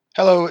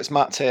Hello, it's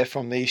Matt here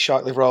from the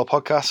Shark Liver Oil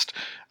podcast.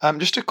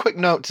 Just a quick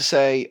note to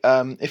say,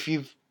 if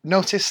you've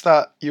noticed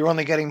that you're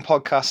only getting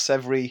podcasts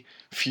every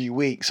few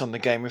weeks on the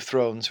Game of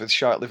Thrones with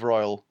Shark Liver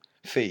Oil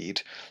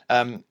feed,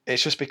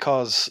 it's just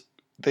because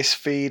this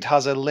feed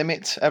has a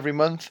limit every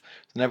month,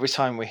 and every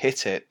time we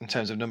hit it in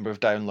terms of number of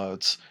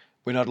downloads,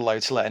 we're not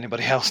allowed to let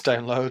anybody else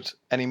download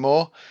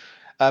anymore.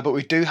 But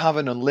we do have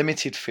an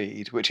unlimited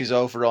feed, which is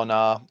over on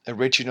our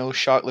original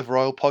Shark Liver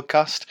Oil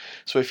podcast.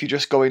 So if you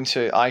just go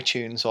into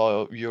iTunes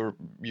or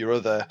your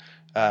other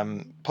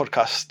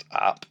podcast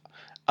app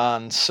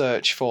and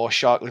search for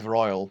Shark Liver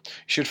Oil, you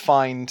should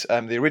find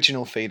the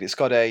original feed. It's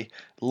got a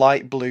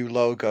light blue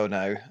logo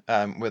now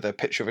with a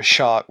picture of a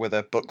shark with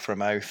a book for a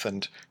mouth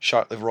and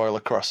Shark Liver Oil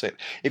across it.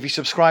 If you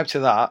subscribe to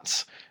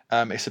that,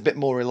 it's a bit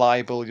more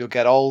reliable. You'll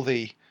get all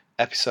the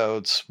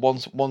episodes one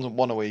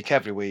a week,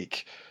 every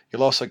week.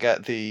 You'll also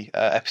get the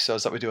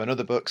episodes that we do on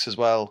other books as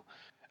well,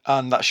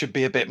 and that should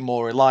be a bit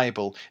more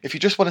reliable. If you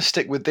just want to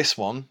stick with this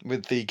one,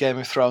 with the Game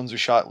of Thrones with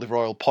Shark Liver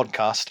Oil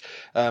podcast,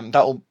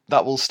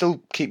 that will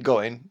still keep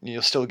going.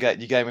 You'll still get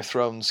your Game of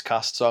Thrones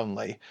casts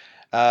only,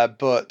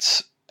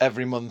 but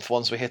every month,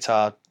 once we hit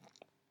our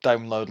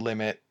download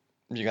limit,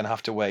 you're going to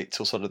have to wait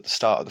till sort of the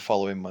start of the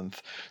following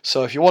month.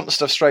 So if you want the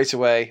stuff straight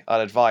away,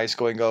 I'd advise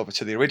going over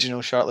to the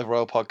original Shark Liver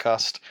Oil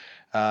podcast.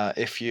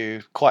 If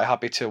you're quite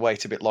happy to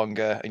wait a bit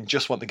longer and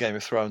just want the Game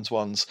of Thrones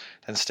ones,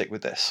 then stick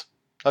with this.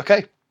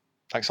 Okay,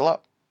 thanks a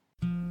lot.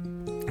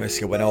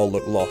 Basically, when all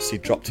looked lost, he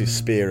dropped his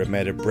spear and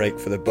made a break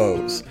for the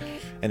boats.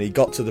 And he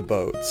got to the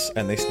boats,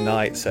 and this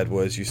knight said,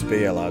 "Where's your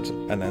spear, lad?"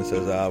 And then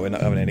says, "We're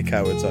not having any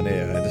cowards on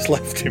here," and just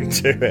left him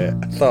to it.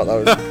 I thought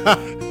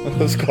that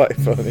was quite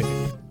funny.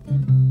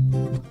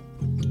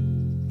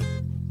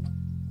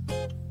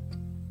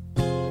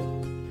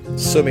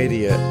 Some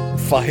idiot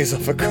fires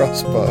off a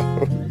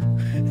crossbow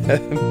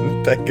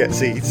and then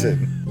gets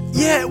eaten.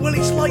 Yeah, well,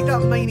 it's like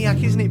that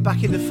maniac, isn't it,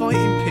 back in the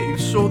fighting pit who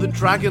saw the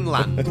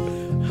Dragonland,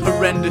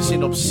 horrendous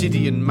in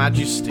obsidian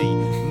majesty,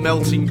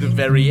 melting the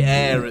very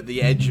air at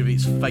the edge of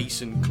its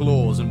face and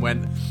claws, and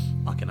went,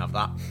 "I can have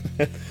that."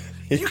 Yeah.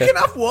 You can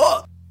have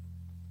what?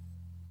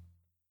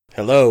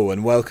 Hello,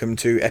 and welcome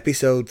to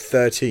episode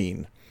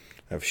 13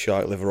 of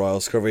Shark Liver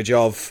Oil's coverage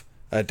of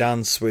A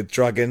Dance with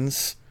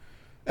Dragons.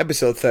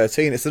 Episode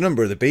 13, it's the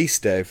number of the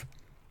beast, Dave.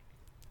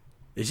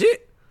 Is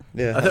it?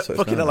 Yeah, that's what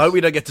fucking hell, I hope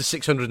we don't get to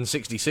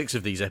 666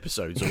 of these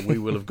episodes, or we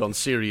will have gone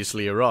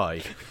seriously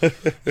awry.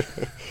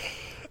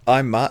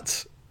 I'm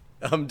Matt.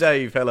 I'm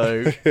Dave,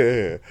 hello.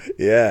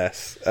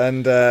 Yes,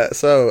 and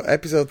so,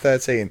 episode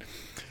 13.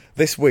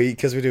 This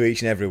week, as we do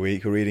each and every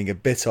week, we're reading a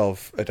bit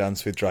of A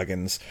Dance with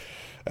Dragons.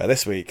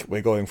 This week,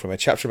 we're going from a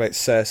chapter about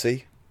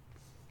Cersei,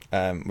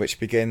 which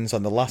begins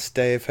on the last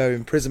day of her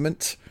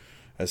imprisonment,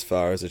 as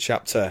far as a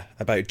chapter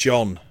about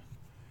Jon,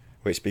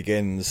 which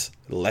begins,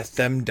 "Let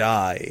them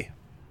die."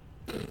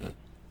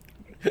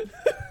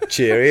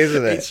 Cheery,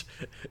 isn't it?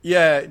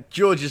 Yeah,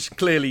 George has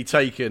clearly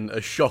taken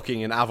a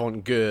shocking and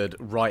avant-garde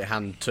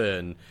right-hand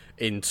turn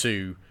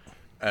into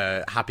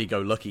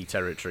happy-go-lucky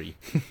territory.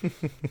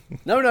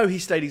 No, he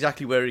stayed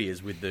exactly where he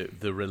is with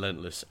the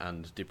relentless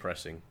and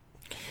depressing.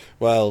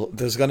 Well,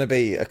 there's going to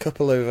be a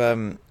couple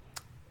of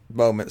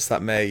moments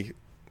that may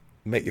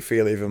make you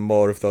feel even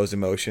more of those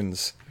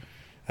emotions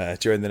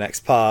during the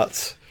next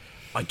part.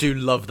 I do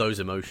love those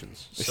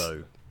emotions,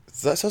 so...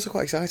 That's also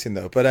quite exciting,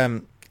 though. But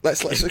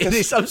let's it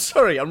is, I'm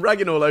sorry, I'm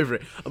ragging all over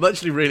it. I'm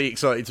actually really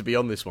excited to be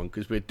on this one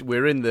because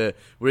we're in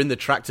the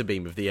tractor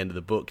beam of the end of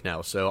the book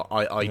now. So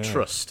I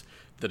trust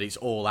that it's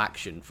all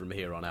action from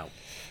here on out.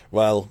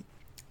 Well,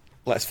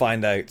 let's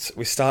find out.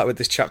 We start with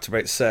this chapter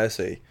about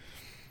Cersei,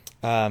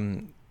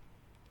 and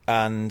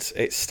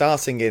it's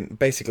starting in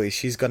basically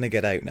she's going to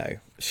get out now.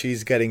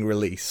 She's getting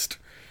released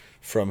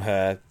from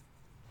her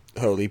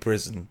holy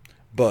prison,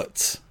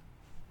 but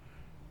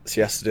she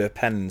has to do a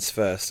penance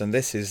first, and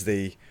this is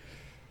the...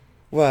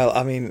 Well,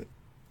 I mean,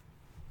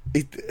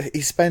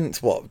 he spent,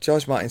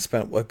 George Martin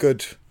spent a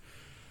good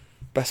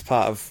best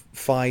part of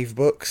 5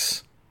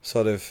 books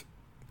sort of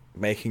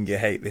making you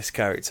hate this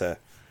character,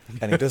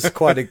 and he does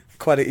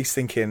he's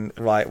thinking,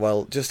 right,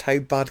 well, just how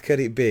bad could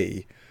it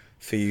be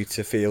for you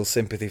to feel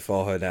sympathy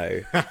for her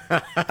now?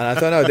 And I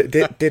don't know,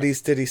 did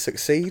he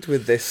succeed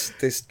with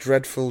this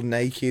dreadful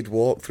naked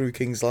walk through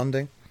King's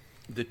Landing?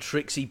 The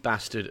tricksy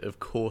bastard, of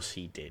course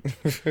he did.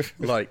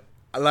 like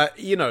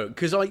you know,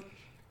 because I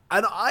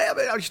am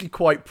actually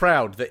quite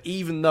proud that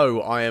even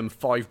though I am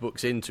 5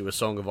 books into A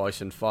Song of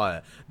Ice and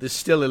Fire, there's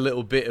still a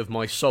little bit of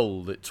my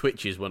soul that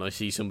twitches when I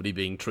see somebody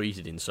being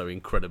treated in so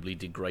incredibly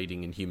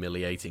degrading and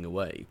humiliating a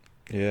way.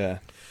 Yeah.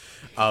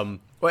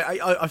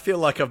 I feel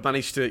like I've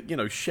managed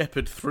to,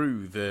 shepherd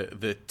through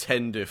the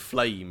tender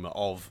flame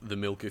of the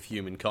milk of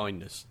human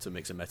kindness, to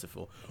mix a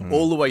metaphor,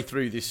 all the way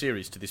through this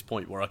series to this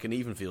point where I can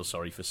even feel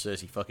sorry for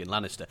Cersei fucking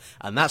Lannister,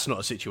 and that's not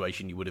a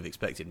situation you would have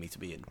expected me to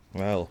be in.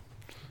 Well,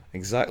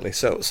 exactly.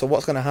 So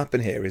what's going to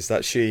happen here is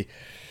that she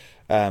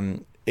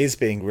is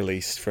being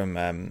released from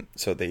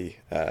the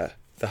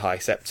High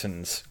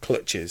Septon's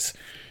clutches,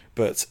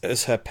 but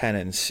as her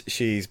penance,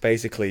 she's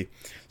basically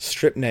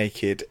stripped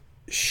naked.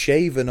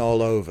 shaven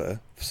all over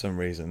for some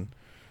reason,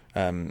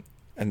 and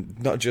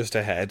not just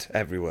her head,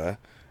 everywhere.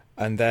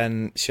 And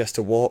then she has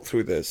to walk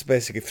through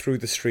basically through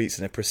the streets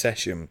in a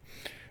procession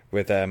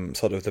with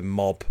sort of the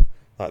mob,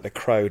 like the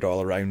crowd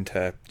all around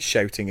her,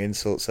 shouting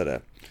insults at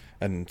her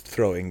and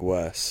throwing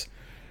worse.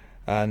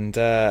 And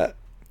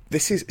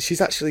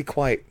she's actually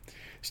quite.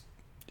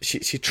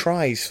 She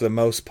tries for the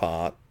most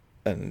part,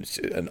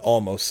 and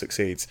almost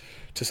succeeds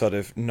to sort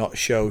of not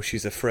show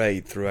she's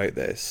afraid throughout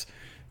this,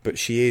 but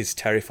she is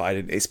terrified.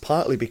 And it's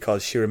partly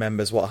because she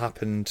remembers what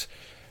happened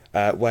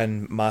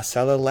when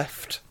Marcella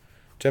left.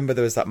 Do you remember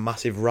there was that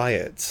massive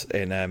riot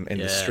in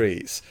the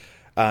streets,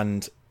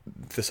 and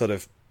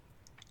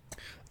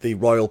the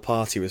royal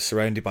party was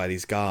surrounded by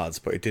these guards,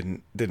 but it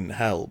didn't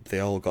help. They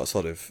all got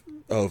sort of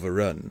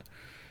overrun,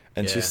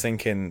 and she's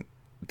thinking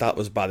that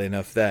was bad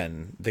enough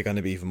then. They're going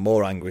to be even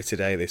more angry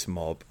today, this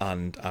mob,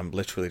 and I'm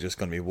literally just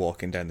going to be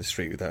walking down the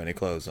street without any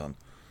clothes on.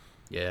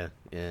 Yeah,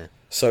 yeah.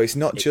 So it's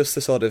not just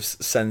the sort of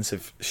sense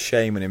of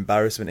shame and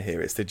embarrassment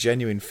here, it's the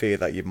genuine fear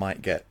that you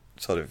might get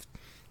sort of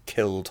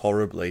killed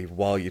horribly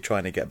while you're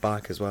trying to get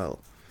back as well.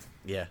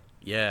 Yeah,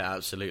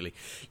 absolutely.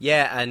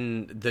 Yeah,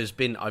 and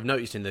I've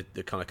noticed in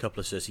the kind of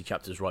couple of Cersei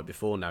chapters right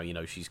before now,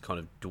 she's kind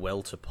of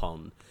dwelt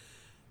upon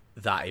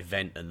that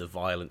event and the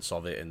violence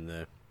of it,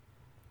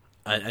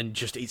 and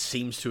just it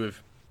seems to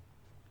have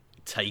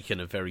taken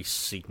a very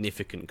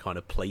significant kind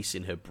of place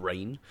in her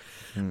brain,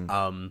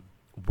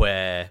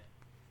 where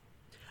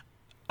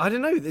I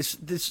don't know,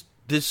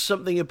 there's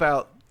something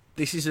about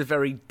this is a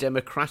very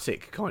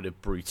democratic kind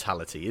of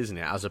brutality, isn't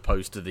it? As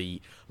opposed to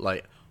the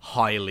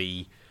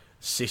highly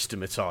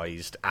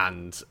systematized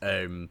and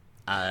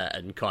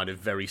kind of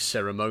very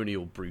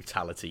ceremonial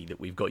brutality that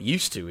we've got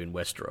used to in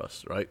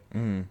Westeros, right?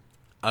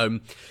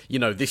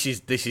 This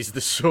is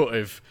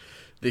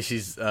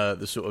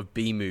the sort of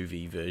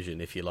B-movie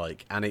version, if you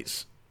like, and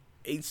it's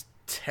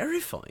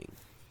terrifying.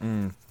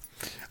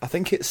 I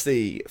think it's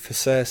for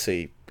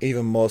Cersei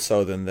even more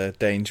so than the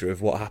danger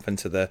of what happened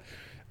to the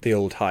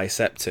old High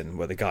Septon,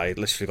 where the guy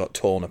literally got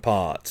torn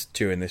apart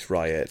during this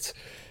riot,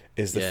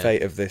 is the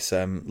fate of this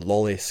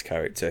Lollis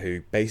character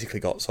who basically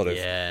got sort of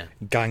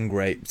gang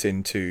raped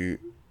into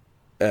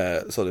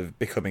sort of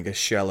becoming a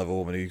shell of a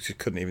woman who just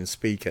couldn't even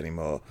speak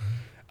anymore.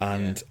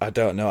 And I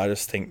don't know, I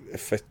just think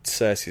for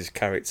Cersei's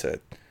character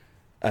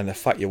and the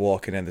fact you're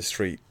walking in the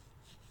street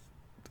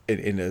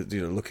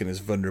in looking as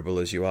vulnerable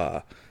as you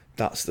are,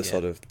 that's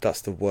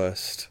that's the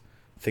worst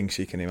thing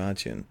she can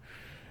imagine.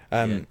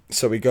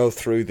 So we go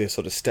through this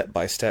sort of step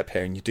by step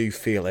here, and you do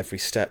feel every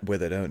step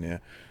with it, don't you?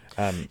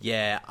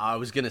 I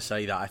was going to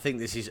say that. I think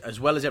this is, as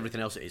well as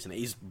everything else it is, and it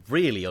is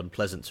really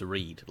unpleasant to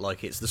read.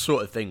 Like, it's the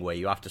sort of thing where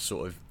you have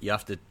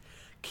to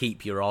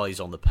keep your eyes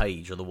on the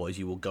page, otherwise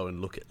you will go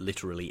and look at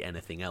literally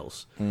anything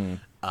else,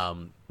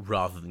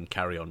 rather than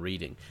carry on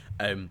reading.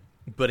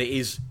 But it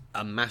is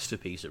a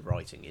masterpiece of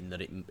writing in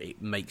that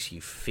it makes you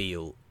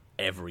feel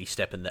every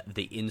step and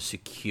the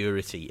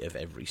insecurity of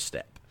every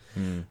step.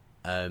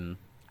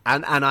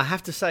 And I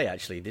have to say,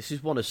 actually, this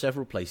is one of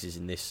several places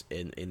in this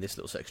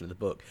little section of the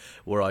book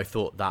where I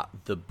thought that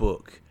the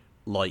book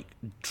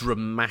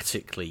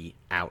dramatically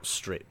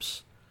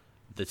outstrips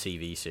the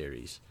TV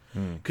series.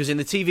 Because in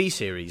the TV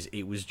series,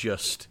 it was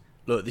just,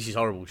 look, this is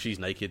horrible. She's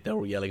naked. They're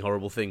all yelling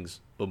horrible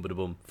things. Boom, bada,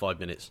 boom. 5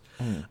 minutes.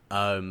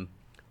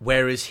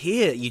 Whereas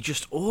here,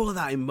 all of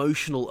that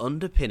emotional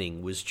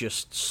underpinning was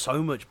just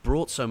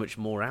brought so much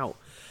more out.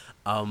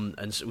 And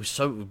it was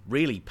so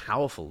really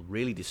powerful,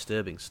 really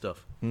disturbing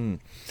stuff. The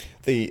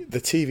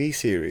TV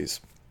series,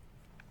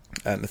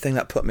 the thing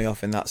that put me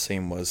off in that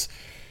scene was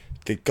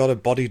they got a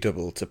body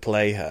double to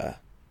play her,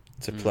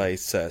 play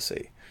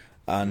Cersei,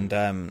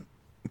 and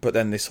but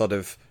then they sort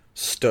of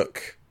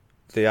stuck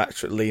the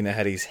actress Lena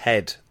Headey's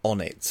head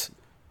on it,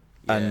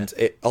 and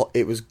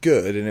it was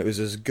good, and it was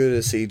as good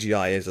as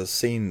CGI as I've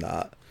seen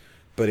that,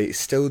 but it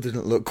still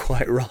didn't look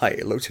quite right.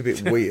 It looked a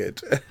bit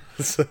weird,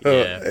 so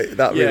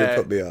that really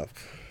put me off.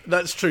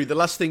 That's true. The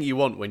last thing you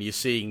want when you're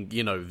seeing,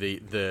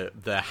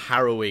 the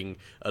harrowing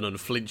and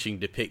unflinching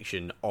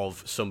depiction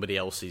of somebody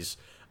else's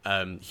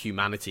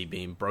humanity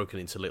being broken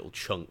into little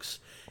chunks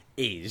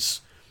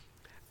is,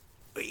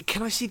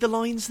 can I see the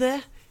lines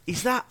there?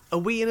 Are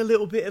we in a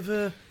little bit of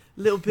a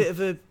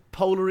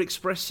Polar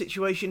Express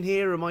situation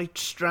here? Am I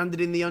stranded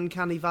in the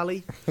uncanny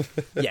valley?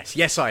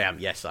 Yes, I am.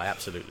 Yes, I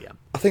absolutely am.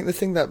 I think the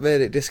thing that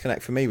made it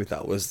disconnect for me with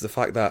that was the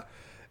fact that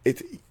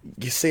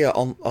you see it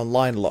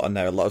online a lot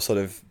now, a lot of sort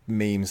of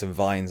memes and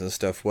vines and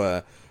stuff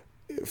where,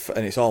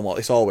 and it's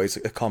always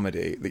a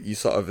comedy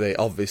that they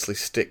obviously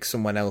stick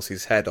someone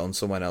else's head on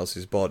someone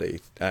else's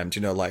body.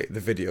 Like the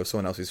video of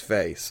someone else's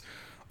face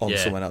on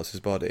someone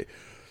else's body.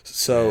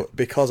 So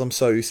because I'm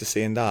so used to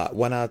seeing that,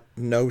 when I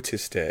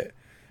noticed it,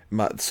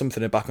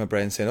 something in the back of my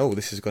brain saying, "Oh,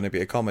 this is going to be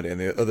a comedy," and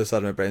the other side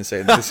of my brain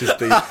saying, "This is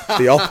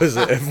the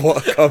opposite of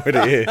what a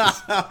comedy is."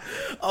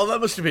 Oh, that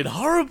must have been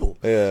horrible.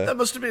 Yeah, that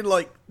must have been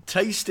like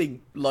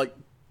tasting like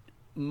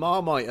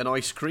Marmite and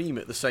ice cream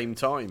at the same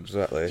time.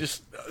 Exactly.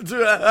 Just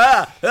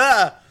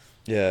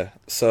Yeah.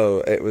 So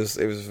it was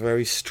a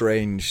very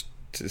strange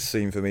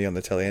scene for me on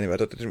the telly anyway. I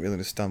didn't really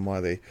understand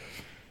why they.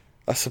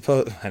 I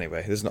suppose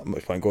anyway. There's not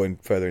much point going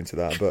further into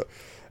that, but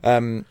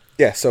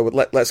yeah. So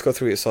let's go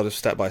through it sort of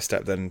step by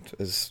step then,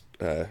 as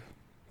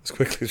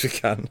quickly as we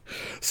can.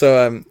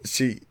 So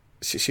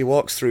she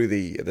walks through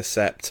the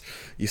sept.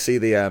 You see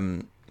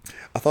the.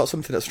 I thought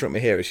something that struck me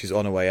here as she's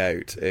on her way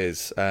out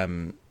is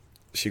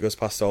she goes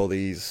past all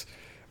these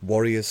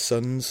warriors'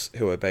 sons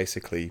who are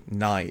basically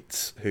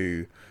knights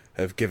who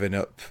have given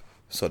up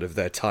sort of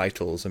their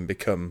titles and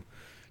become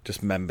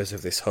just members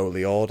of this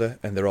holy order,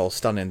 and they're all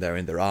standing there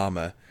in their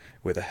armour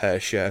with a hair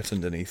shirt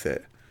underneath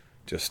it.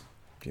 Just,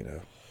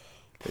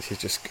 this is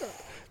just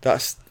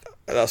that's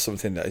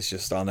something that is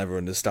just I'll never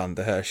understand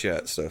the hair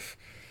shirt stuff.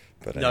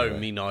 But anyway. No,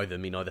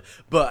 me neither.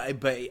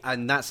 But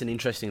and that's an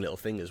interesting little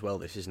thing as well.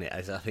 This, isn't it?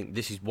 As I think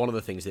this is one of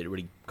the things that it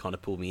really kind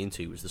of pulled me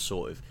into was the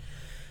sort of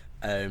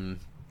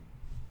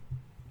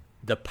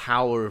the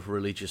power of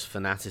religious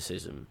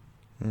fanaticism,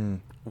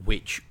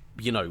 which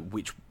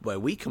where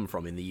we come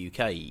from in the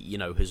UK,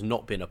 has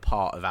not been a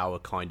part of our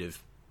kind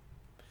of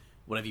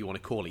whatever you want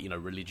to call it,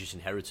 religious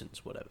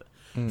inheritance, whatever,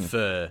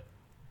 for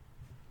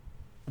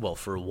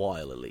a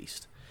while at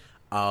least.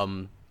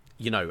 And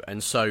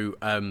so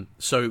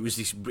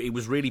it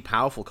was really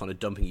powerful, kind of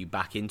dumping you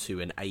back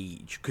into an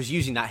age, because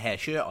using that hair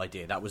shirt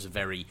idea, that was a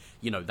very,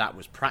 that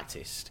was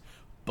practiced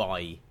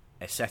by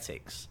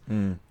ascetics,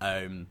 in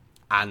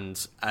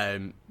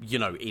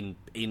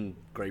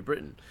Great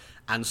Britain,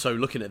 and so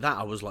looking at that,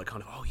 I was like,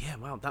 kind of, oh yeah,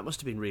 wow, that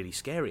must have been really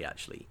scary,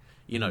 actually,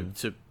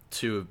 to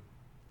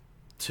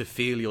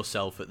feel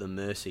yourself at the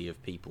mercy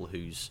of people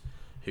whose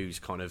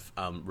kind of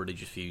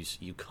religious views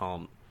you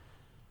can't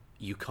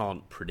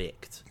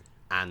predict,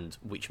 and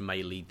which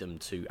may lead them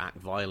to act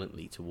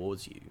violently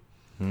towards you.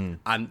 And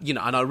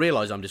and I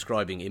realise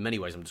in many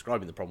ways I'm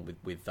describing the problem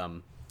with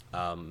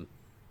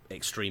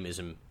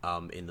extremism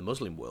in the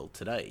Muslim world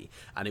today.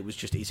 And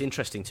it's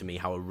interesting to me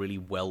how a really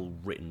well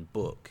written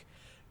book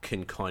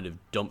can kind of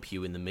dump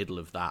you in the middle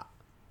of that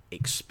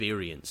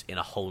experience in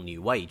a whole new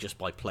way, just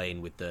by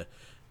playing with the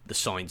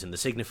signs and the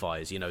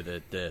signifiers,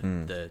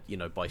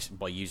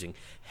 by using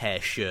hair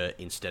shirt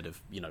instead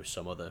of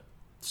some other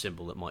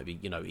symbol that might be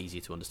easier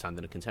to understand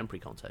in a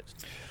contemporary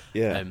context.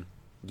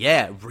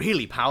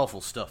 Really powerful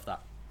stuff.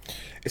 That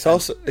it's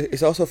also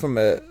from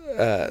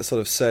a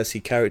sort of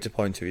Cersei character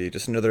point of view,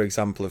 just another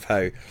example of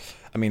how,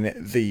 I mean,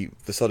 the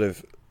sort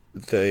of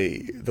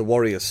the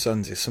warrior's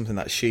sons is something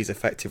that she's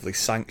effectively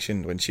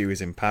sanctioned when she was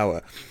in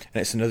power,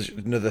 and it's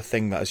another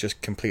thing that has just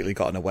completely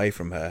gotten away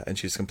from her and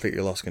she's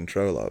completely lost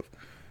control of.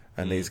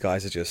 And these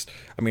guys are just,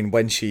 I mean,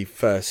 when she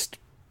first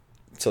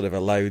sort of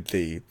allowed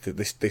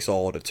this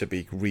order to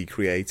be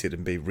recreated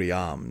and be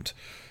rearmed,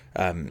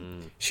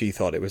 she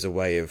thought it was a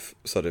way of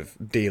sort of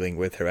dealing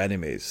with her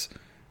enemies,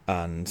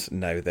 and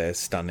now they're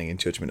standing in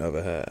judgment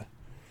over her.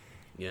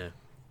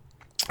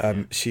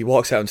 She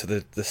walks out into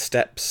the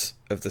steps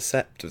of the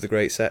sept, of the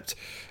Great Sept,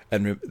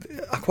 and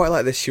I quite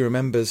like this. She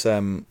remembers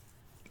when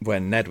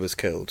Ned was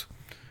killed,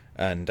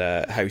 and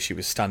how she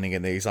was standing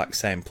in the exact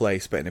same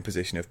place but in a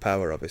position of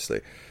power,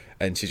 obviously.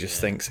 And she just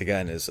thinks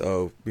again as,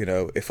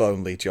 if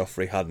only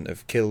Joffrey hadn't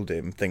have killed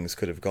him, things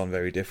could have gone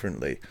very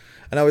differently.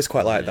 And I always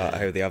quite like that,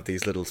 how they have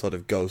these little sort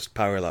of ghost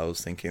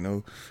parallels,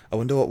 thinking, I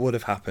wonder what would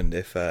have happened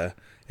if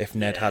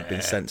Ned had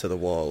been sent to the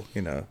wall,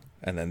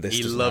 and then this.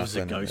 He loves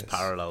a ghost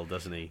parallel,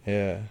 doesn't he?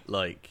 Yeah.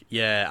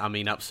 I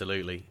mean,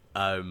 absolutely.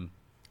 And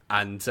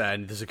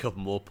there's a couple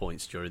more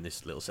points during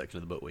this little section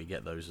of the book where you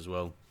get those as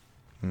well.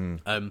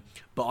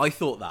 But I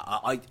thought that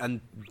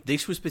and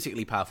this was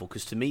particularly powerful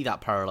because to me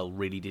that parallel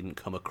really didn't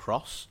come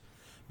across,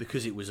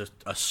 because it was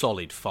a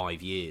solid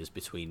 5 years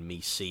between me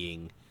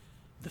seeing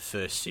the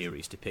first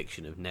series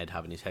depiction of Ned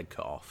having his head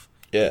cut off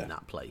in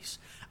that place,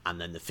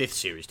 and then the 5th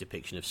series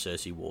depiction of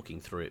Cersei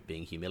walking through it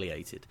being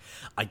humiliated.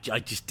 I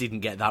just didn't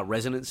get that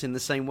resonance in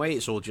the same way.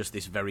 It's all just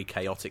this very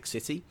chaotic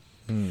city.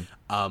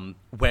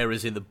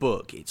 Whereas in the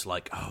book, it's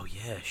like, oh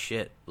yeah,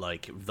 shit,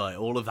 like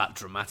all of that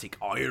dramatic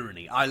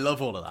irony. I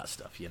love all of that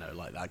stuff,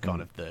 like that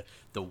kind of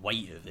the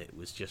weight of it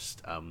was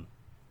just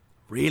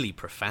really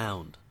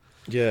profound.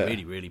 Yeah,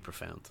 really, really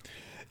profound.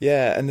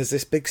 Yeah, and there's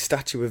this big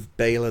statue of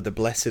Baela the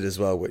Blessed as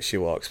well, which she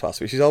walks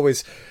past, which is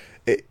always.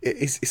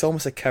 It's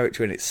almost a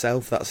character in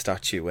itself, that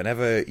statue.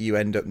 Whenever you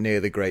end up near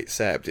the Great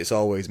Sept, it's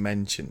always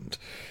mentioned,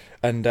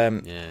 and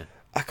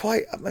that's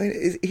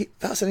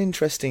an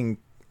interesting.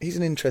 He's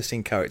an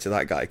interesting character,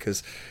 that guy,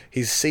 because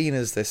he's seen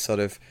as this sort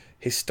of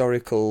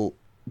historical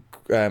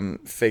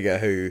figure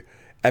who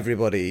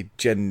everybody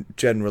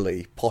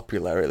generally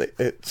popularly,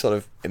 sort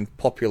of in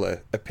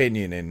popular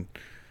opinion in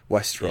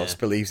Westeros,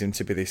 believes him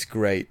to be this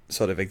great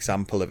sort of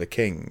example of a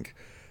king.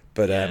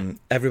 But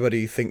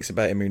everybody who thinks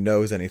about him who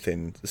knows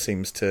anything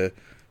seems to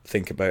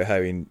think about how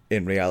in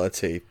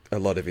reality a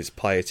lot of his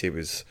piety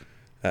was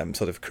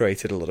sort of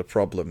created a lot of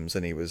problems,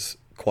 and he was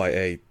quite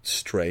a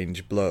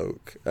strange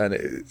bloke. And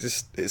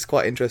it's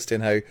quite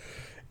interesting how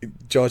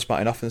George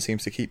Martin often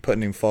seems to keep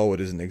putting him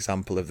forward as an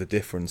example of the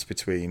difference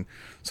between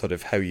sort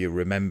of how you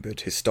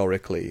remembered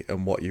historically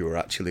and what you were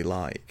actually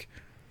like.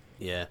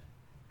 Yeah,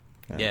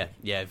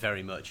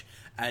 very much.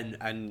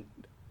 and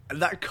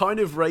that kind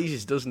of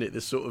raises, doesn't it,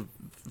 this sort of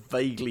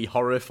vaguely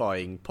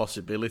horrifying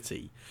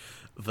possibility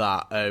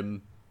that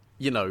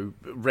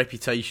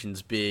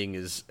reputations being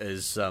as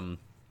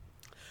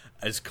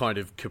kind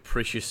of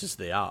capricious as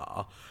they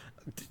are,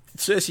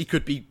 Cersei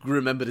could be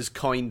remembered as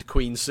kind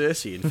Queen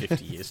Cersei in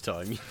 50 years'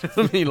 time. You know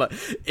what I mean? Like,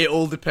 it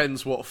all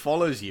depends what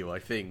follows you, I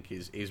think,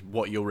 is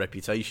what your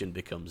reputation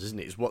becomes, isn't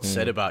it? It's what's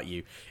said about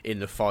you in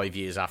the 5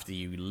 years after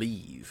you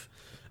leave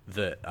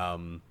that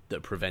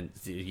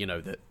prevents,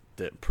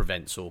 that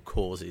prevents or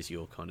causes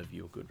your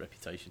good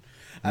reputation.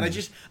 And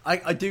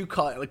I do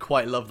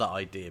quite love that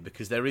idea,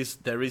 because there is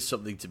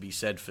something to be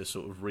said for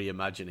sort of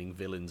reimagining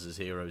villains as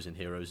heroes and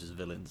heroes as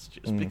villains,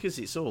 just because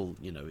it's all,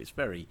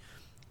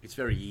 it's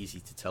very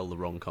easy to tell the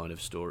wrong kind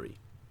of story.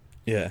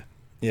 Yeah.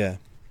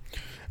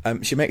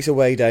 She makes her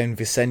way down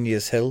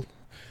Visenya's hill,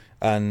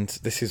 and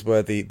this is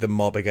where the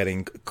mob are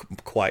getting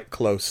quite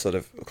close, sort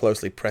of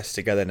closely pressed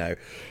together now.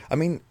 I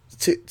mean,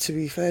 to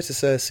be fair to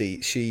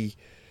Cersei, she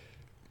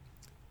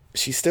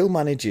still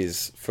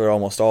manages for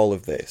almost all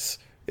of this,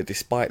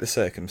 despite the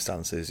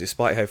circumstances,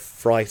 despite how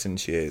frightened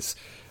she is,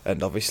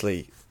 and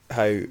obviously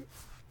how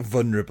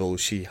vulnerable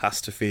she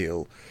has to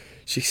feel.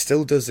 She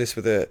still does this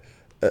with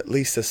at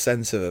least a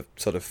sense of a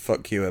sort of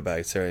fuck you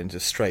about her, and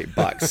just straight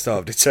back sort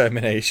of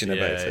determination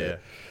about her,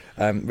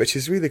 which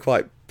is really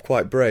quite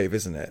brave,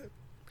 isn't it?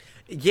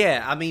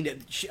 Yeah, I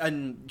mean,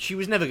 she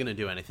was never going to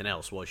do anything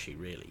else, was she?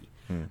 Really?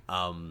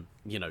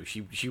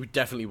 She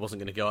definitely wasn't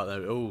going to go out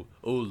there. Oh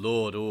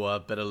Lord, I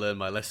better learn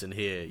my lesson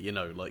here.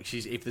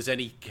 If there's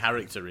any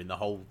character in the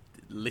whole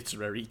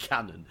literary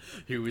canon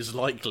who was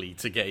likely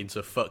to get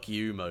into fuck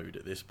you mode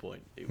at this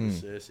point, it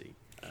was Cersei.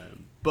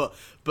 But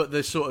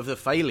the sort of the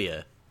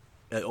failure.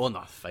 Or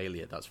not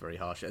failure, that's very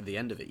harsh. At the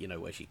end of it,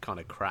 where she kind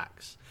of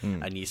cracks,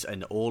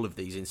 and all of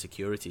these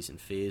insecurities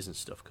and fears and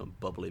stuff come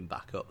bubbling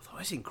back up. Oh,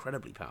 it's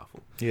incredibly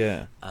powerful.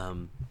 Yeah.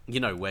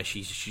 Where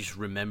she's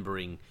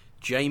remembering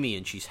Jaime,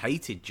 and she's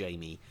hated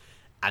Jaime,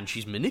 and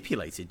she's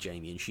manipulated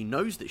Jaime, and she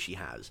knows that she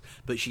has,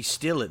 but she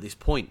still at this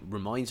point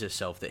reminds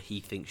herself that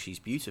he thinks she's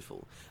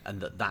beautiful,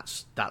 and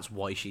that's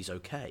why she's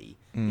okay.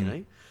 Yeah.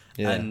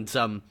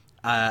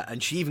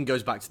 And she even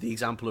goes back to the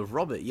example of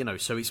Robert,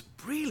 so it's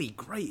really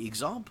great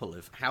example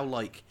of how,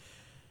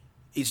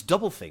 it's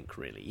doublethink,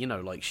 really.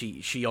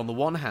 She on the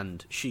one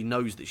hand, she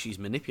knows that she's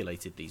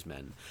manipulated these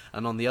men,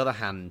 and on the other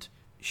hand,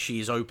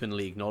 she is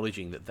openly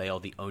acknowledging that they are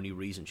the only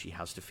reason she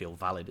has to feel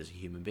valid as a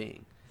human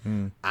being.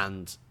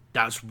 And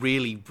that's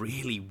really,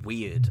 really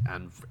weird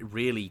and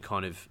really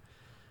kind of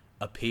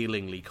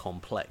appealingly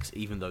complex,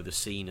 even though the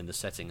scene and the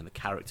setting and the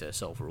character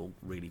itself are all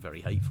really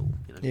very hateful.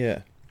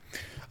 Yeah.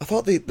 I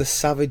thought the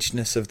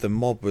savageness of the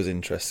mob was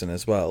interesting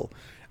as well.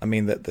 I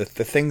mean, the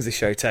things they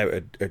shout out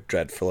are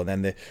dreadful, and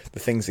then the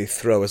things they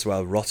throw as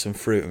well, rotten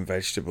fruit and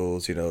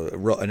vegetables,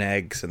 rotten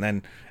eggs, and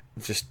then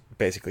just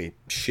basically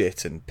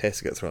shit and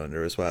piss get thrown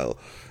under as well.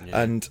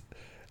 Yeah. And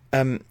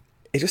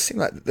it just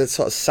seemed like the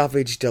sort of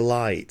savage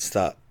delight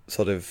that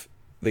sort of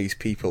these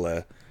people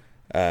are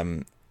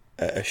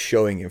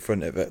showing in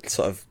front of it,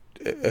 sort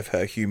of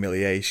her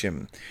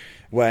humiliation.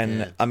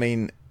 When, I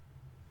mean,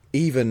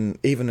 even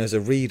as a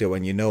reader,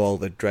 when you know all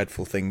the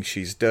dreadful things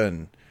she's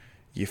done,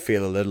 you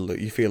feel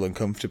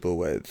uncomfortable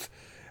with,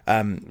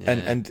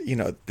 and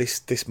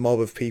this mob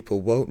of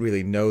people won't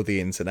really know the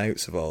ins and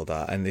outs of all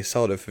that, and they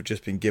sort of have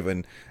just been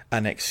given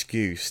an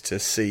excuse to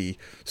see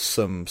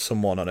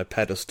someone on a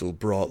pedestal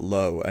brought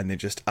low, and they're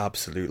just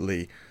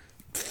absolutely,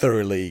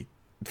 thoroughly,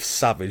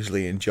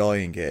 savagely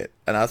enjoying it.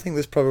 And I think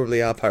there's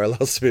probably are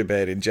parallels to be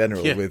made in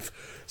general with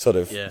sort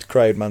of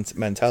crowd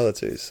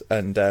mentalities,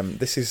 and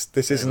this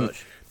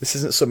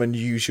isn't some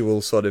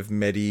unusual sort of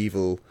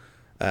medieval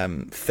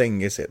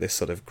thing, is it? This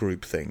sort of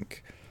groupthink.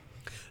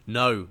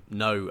 No,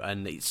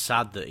 and it's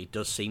sad that it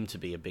does seem to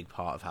be a big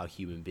part of how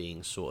human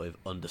beings sort of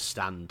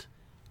understand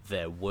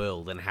their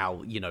world, and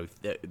how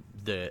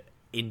the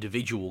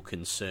individual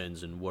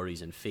concerns and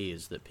worries and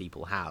fears that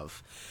people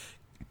have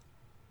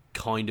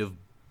kind of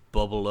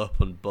bubble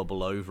up and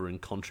bubble over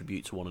and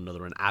contribute to one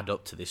another and add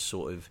up to this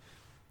sort of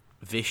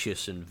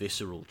vicious and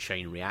visceral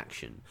chain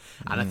reaction.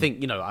 And I think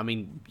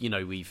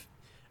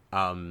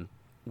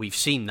we've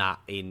seen that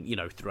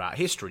in throughout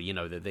history.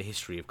 The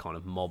history of kind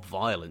of mob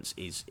violence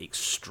is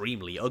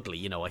extremely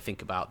ugly. I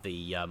think about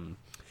the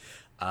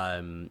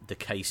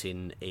case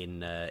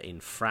in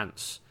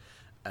France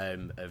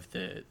of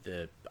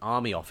the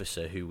army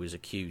officer who was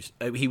accused.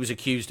 He was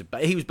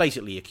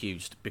basically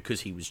accused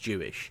because he was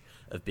Jewish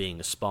of being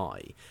a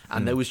spy,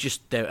 and there was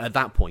at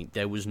that point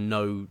there was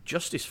no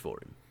justice for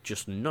him,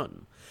 just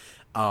none.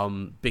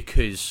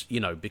 Because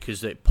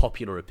the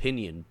popular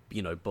opinion,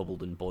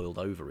 bubbled and boiled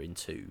over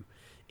into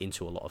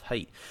a lot of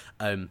hate.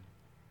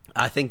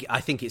 I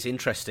think it's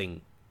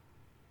interesting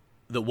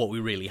that what we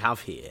really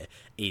have here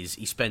is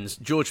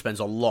George spends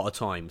a lot of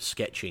time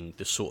sketching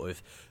the sort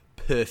of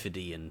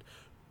perfidy and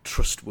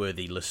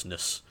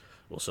trustworthlessness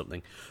or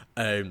something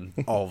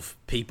of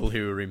people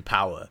who are in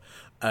power.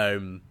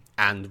 And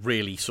and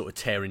really sort of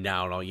tearing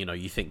down, or, you know,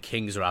 you think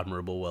kings are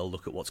admirable, well,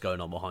 look at what's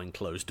going on behind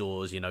closed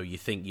doors. You know, you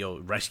think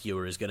your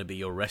rescuer is going to be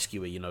your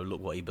rescuer, you know,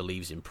 look what he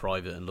believes in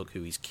private, and look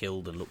who he's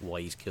killed, and look why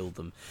he's killed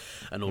them,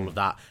 and all of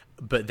that.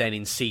 But then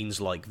in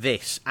scenes like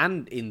this,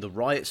 and in the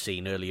riot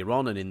scene earlier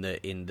on, and in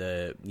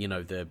the you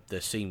know,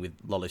 the scene with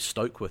Lolis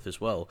Stokeworth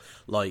as well,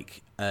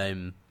 like,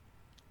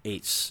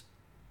 it's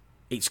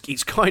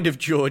kind of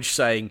George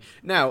saying,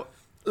 now,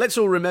 let's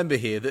all remember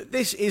here that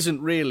this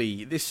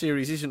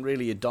series isn't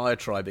really a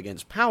diatribe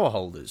against power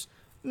holders.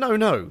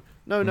 No.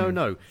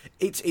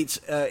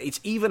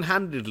 It's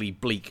even-handedly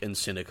bleak and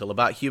cynical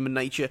about human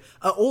nature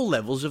at all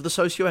levels of the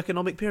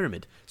socio-economic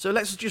pyramid. So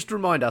let's just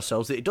remind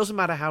ourselves that it doesn't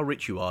matter how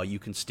rich you are, you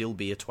can still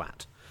be a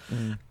twat.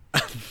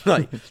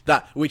 Like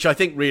that, which I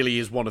think really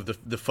is one of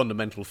the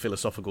fundamental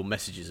philosophical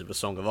messages of A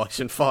Song of Ice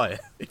and Fire,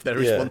 if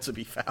there is one to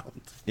be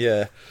found.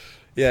 Yeah.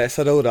 Yeah, it's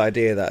that old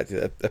idea that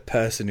a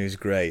person who's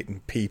great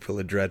and people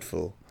are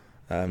dreadful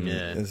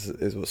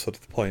is what sort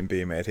of the point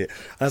being made here.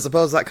 And I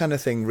suppose that kind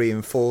of thing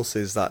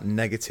reinforces that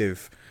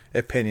negative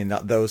opinion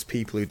that those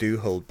people who do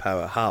hold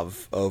power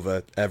have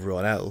over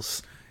everyone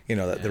else. You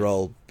know, that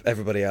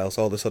everybody else,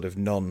 all the sort of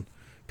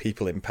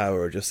non-people in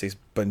power are just this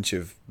bunch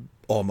of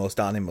almost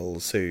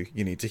animals who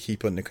you need to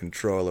keep under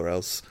control, or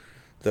else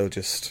they'll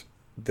just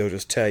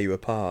tear you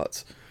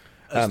apart.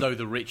 As though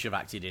the rich have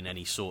acted in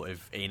any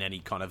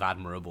kind of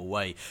admirable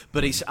way.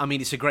 But it's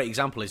a great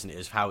example, isn't it,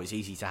 of how it's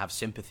easy to have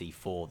sympathy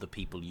for the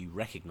people you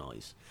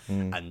recognise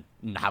and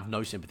have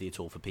no sympathy at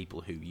all for people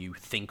who you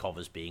think of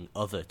as being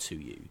other to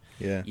you.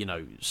 Yeah. You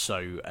know, so,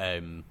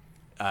 you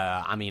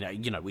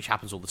know, which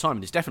happens all the time,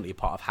 and it's definitely a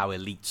part of how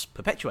elites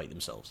perpetuate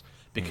themselves,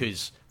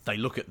 because they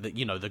look at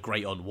the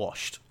great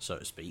unwashed, so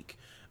to speak,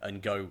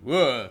 and go,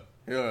 whoa,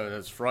 yeah,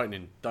 that's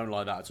frightening, don't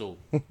like that at all.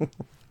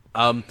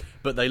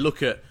 But they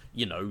look at,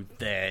 you know,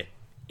 their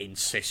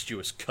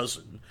incestuous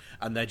cousin,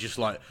 and they're just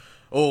like,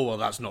 oh, well,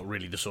 that's not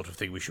really the sort of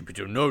thing we should be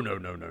doing. No.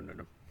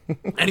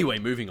 Anyway,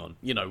 moving on.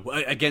 You know,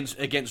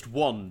 against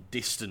one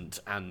distant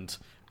and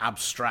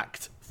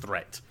abstract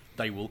threat,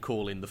 they will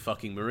call in the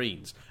fucking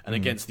Marines, and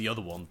against the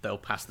other one, they'll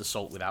pass the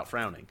salt without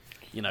frowning.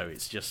 You know,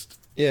 it's just...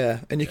 Yeah,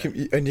 and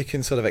you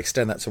can sort of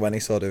extend that to any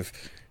sort of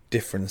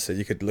difference. So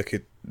you could look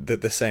at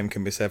the same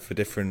can be said for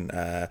different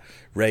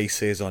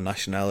races or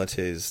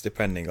nationalities,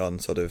 depending on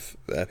sort of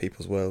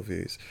people's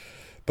worldviews.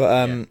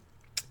 But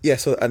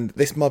so and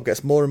this mob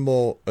gets more and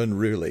more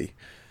unruly,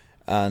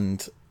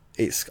 and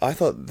I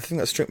thought the thing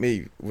that struck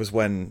me was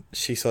when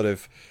she sort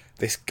of,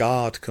 this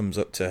guard comes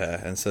up to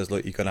her and says,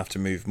 look, you're going to have to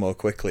move more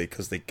quickly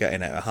because they're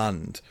getting out of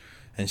hand,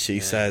 and she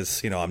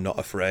says, you know, I'm not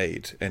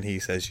afraid, and he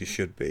says, you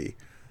should be.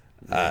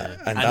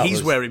 And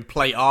he's wearing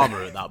plate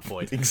armour at that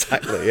point.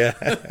 Exactly, yeah.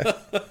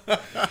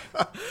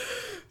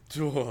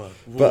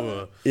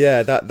 But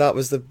yeah, that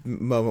was the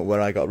moment where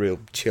I got real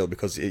chill,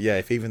 because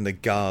if even the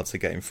guards are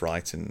getting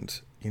frightened,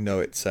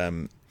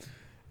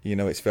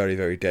 it's very,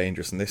 very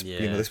dangerous. And this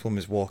this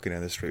woman's walking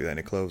in the street with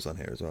any clothes on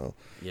here as well.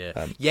 Yeah,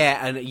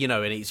 and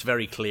and it's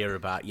very clear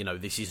about,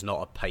 this is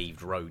not a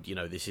paved road.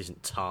 This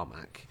isn't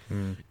tarmac.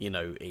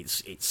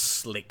 It's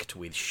slicked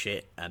with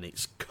shit, and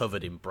it's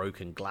covered in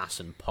broken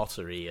glass and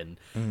pottery, and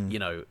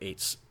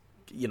it's.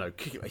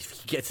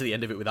 If you get to the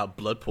end of it without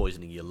blood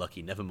poisoning, you're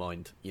lucky. Never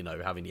mind,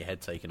 having your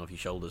head taken off your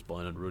shoulders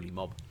by an unruly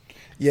mob.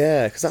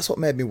 Yeah, because that's what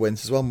made me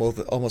wince as well,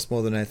 almost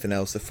more than anything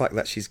else. The fact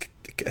that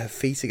her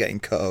feet are getting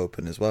cut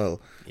open as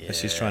well as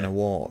she's trying to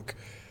walk.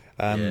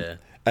 And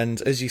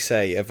as you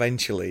say,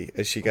 eventually,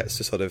 as she gets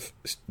to sort of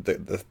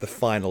the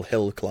final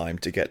hill climb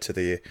to get to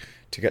the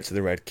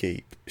Red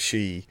Keep,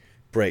 she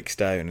breaks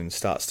down and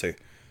starts to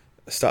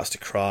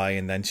cry,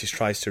 and then she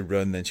tries to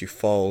run, then she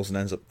falls and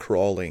ends up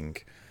crawling.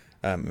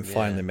 And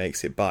finally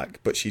makes it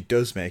back, but she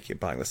does make it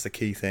back. That's the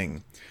key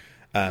thing,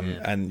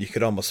 and you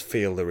could almost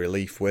feel the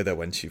relief with her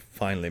when she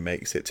finally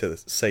makes it to the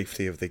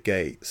safety of the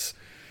gates,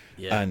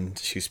 and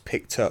she's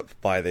picked up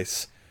by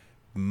this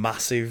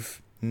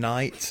massive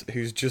knight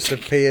who's just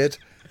appeared,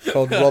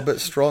 called Robert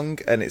Strong,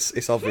 and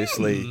it's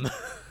obviously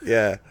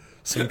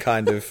some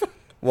kind of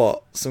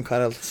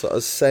sort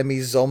of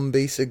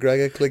semi-zombie Sir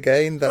Gregor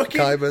Clegane that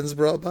Qyburn's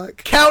brought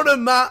back. Count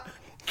 'em, Matt.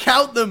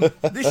 Count them!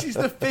 This is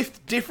the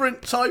 5th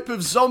different type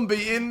of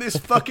zombie in this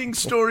fucking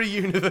story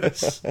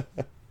universe.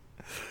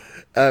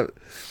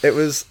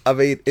 It's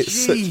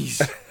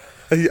Jeez.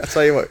 I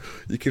tell you what,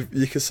 you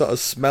could sort of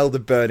smell the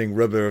burning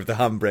rubber of the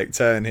handbrake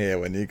turn here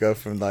when you go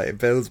from like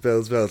builds,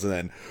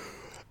 and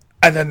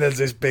then there's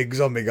this big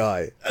zombie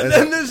guy. And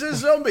then there's a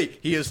zombie.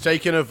 He has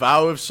taken a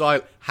vow of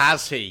silence.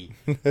 Has he?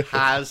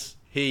 Has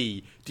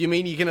he? Do you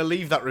mean you're going to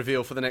leave that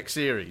reveal for the next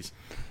series?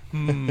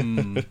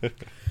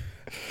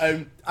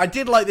 I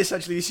did like this,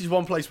 actually. This is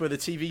one place where the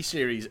TV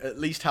series at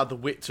least had the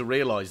wit to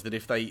realise that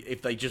if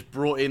they just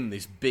brought in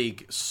this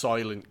big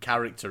silent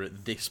character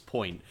at this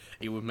point,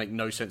 it would make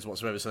no sense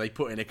whatsoever. So they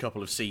put in a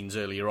couple of scenes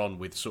earlier on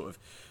with sort of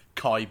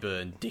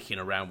Qyburn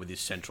dicking around with his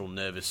central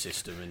nervous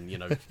system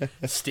and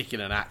sticking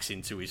an axe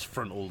into his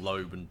frontal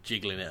lobe and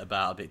jiggling it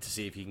about a bit to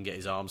see if he can get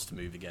his arms to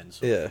move again.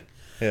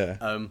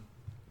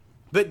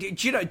 But do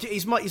you know,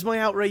 is my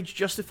outrage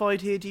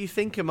justified here? Do you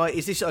think?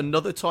 Is this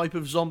another type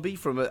of zombie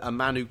from a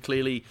man who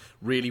clearly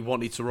really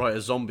wanted to write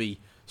a zombie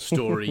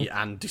story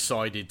and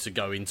decided to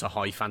go into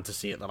high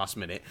fantasy at the last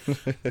minute,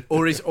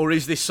 or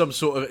is this some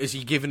sort of? Is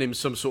he giving him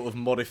some sort of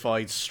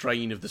modified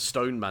strain of the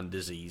Stone Man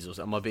disease,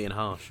 or am I being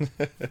harsh?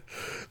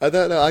 I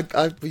don't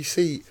know. We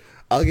see.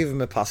 I'll give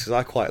him a pass because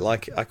I quite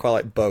like it. I quite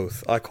like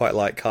both. I quite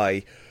like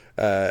Kai.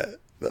 I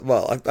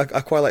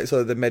quite like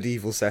sort of the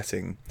medieval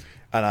setting,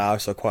 and I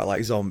also quite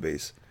like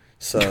zombies.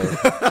 So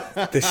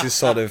this is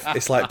sort of,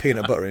 it's like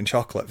peanut butter and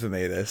chocolate for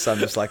me. This, I'm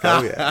just like,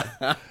 oh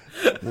yeah,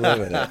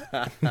 loving it.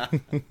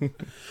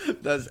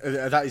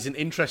 That is an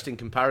interesting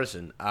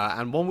comparison,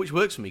 and one which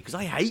works for me because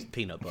I hate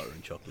peanut butter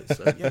and chocolate.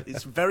 So yeah,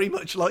 it's very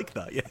much like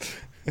that.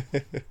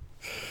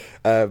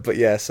 Yeah. But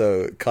yeah,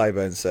 so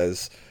Qyburn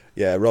says,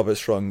 yeah, Robert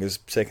Strong has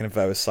taken a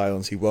vow of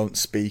silence. He won't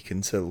speak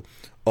until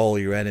all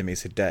your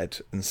enemies are dead.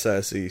 And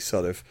Cersei,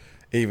 sort of,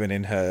 even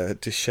in her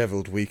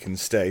dishevelled, weakened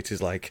state,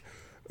 is like,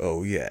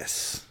 oh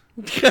yes.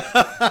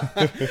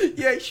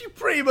 Yeah, she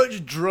pretty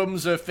much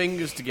drums her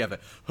fingers together.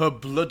 Her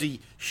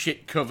bloody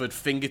shit-covered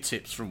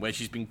fingertips from where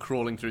she's been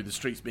crawling through the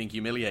streets being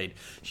humiliated.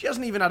 She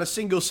hasn't even had a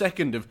single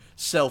second of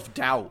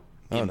self-doubt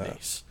in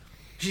this.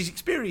 She's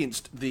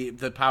experienced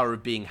the power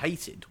of being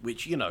hated,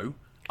 which, you know,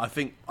 I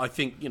think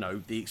you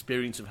know, the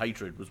experience of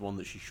hatred was one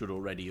that she should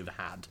already have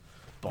had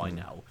by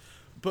now.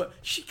 But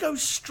she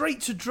goes straight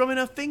to drumming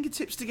her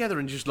fingertips together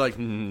and just like,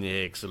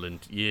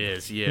 excellent,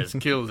 yes,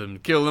 kill them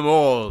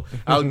all.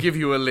 I'll give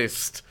you a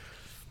list.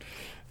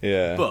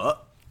 Yeah.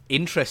 But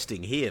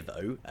interesting here,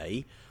 though,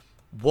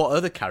 what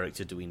other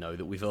character do we know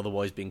that we've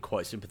otherwise been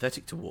quite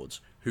sympathetic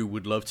towards who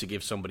would love to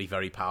give somebody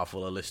very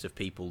powerful a list of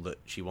people that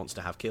she wants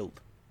to have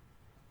killed?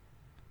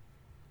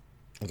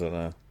 I don't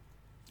know.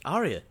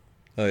 Arya.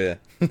 Oh, yeah.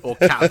 Or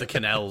Cat of the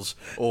Canals,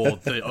 or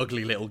the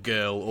ugly little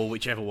girl, or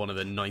whichever one of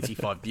the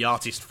 95, the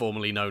artist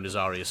formerly known as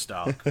Arya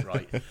Stark,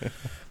 right?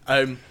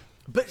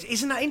 But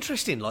isn't that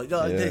interesting? Like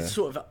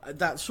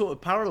that sort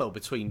of parallel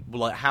between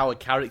like how a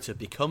character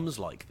becomes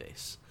like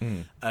this,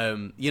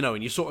 you know,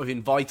 and you're sort of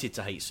invited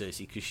to hate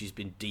Cersei because she's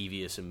been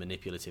devious and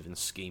manipulative and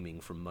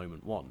scheming from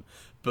moment one.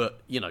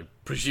 But you know,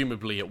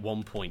 presumably at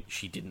one point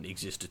she didn't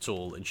exist at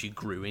all, and she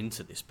grew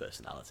into this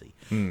personality.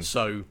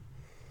 So,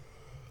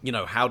 you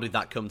know, how did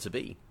that come to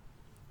be?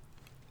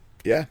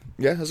 Yeah,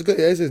 it's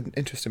an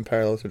interesting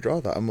parallel to draw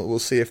that, and we'll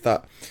see if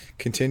that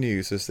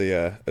continues as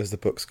the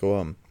books go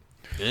on.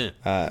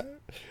 Yeah.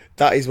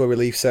 That is where we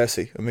leave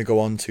Cersei, and we go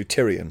on to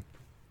Tyrion.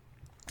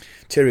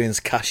 Tyrion's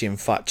cashing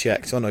fat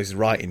checks. Oh no, he's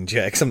writing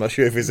checks. I'm not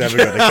sure if he's ever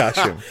going to cash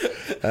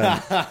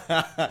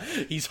them.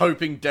 He's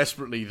hoping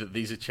desperately that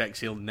these are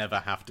checks he'll never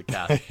have to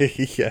cash.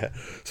 Yeah.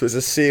 So it's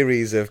a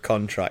series of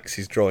contracts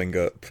he's drawing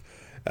up,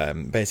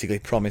 basically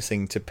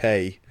promising to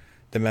pay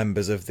the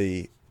members of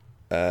the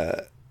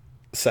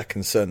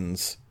Second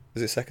Sons.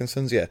 Is it Second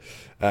Sons? Yeah.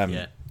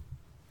 Yeah.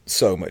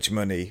 So much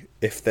money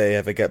if they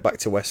ever get back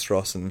to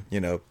Westeros and, you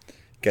know,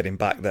 get him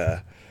back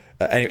there.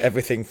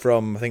 Everything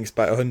from, I think it's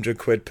about 100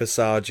 quid per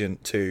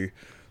sergeant to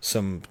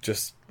some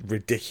just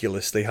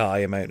ridiculously high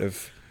amount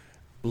of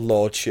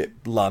lordship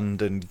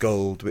land and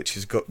gold, which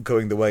is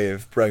going the way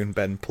of Brown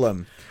Ben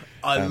Plum.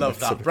 I love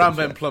that. Brown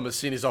Ben Plum has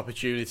seen his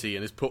opportunity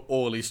and has put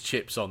all his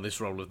chips on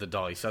this roll of the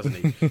dice, hasn't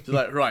he? He's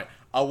like, right,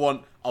 I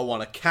want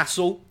a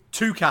castle,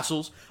 2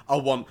 castles. I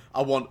want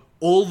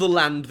all the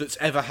land that's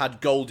ever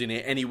had gold in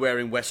it anywhere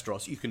in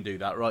Westeros. You can do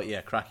that, right?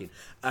 Yeah, cracking.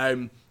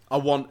 I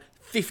want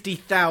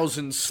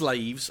 50,000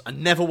 slaves. I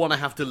never want to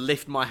have to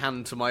lift my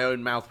hand to my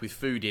own mouth with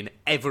food in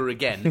ever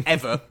again.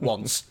 Ever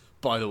once,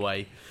 by the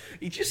way.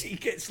 He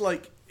gets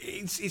like...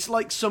 It's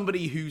like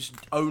somebody who's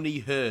only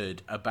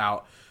heard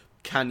about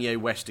Kanye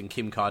West and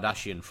Kim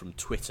Kardashian from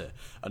Twitter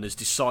and has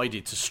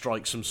decided to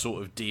strike some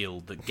sort of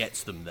deal that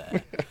gets them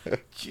there. Do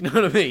you know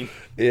what I mean?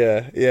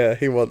 Yeah.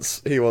 He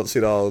wants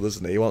it all,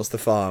 doesn't he? He wants the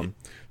farm,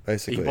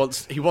 basically.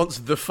 He wants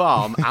the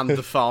farm and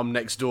the farm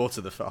next door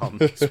to the farm.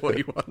 That's what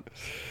he wants.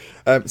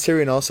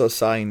 Tyrion also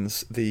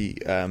signs the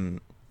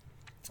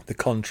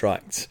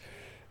contract,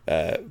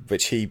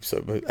 which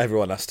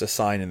everyone has to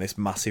sign in this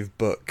massive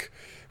book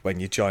when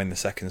you join the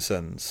Second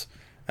Sons,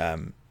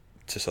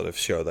 to sort of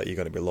show that you're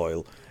going to be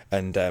loyal.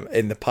 And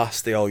in the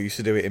past, they all used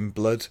to do it in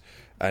blood,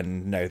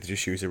 and now they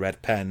just use a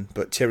red pen.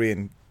 But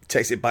Tyrion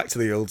takes it back to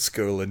the old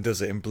school and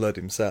does it in blood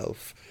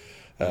himself,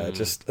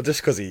 just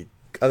because I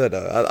don't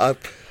know.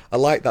 I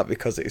like that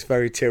because it's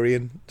very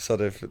Tyrion,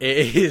 sort of.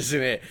 It is,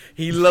 isn't it?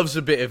 He loves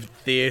a bit of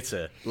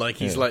theatre. Like,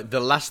 he's like, the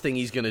last thing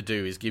he's going to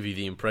do is give you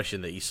the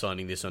impression that he's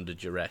signing this under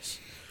duress.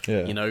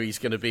 Yeah. You know, he's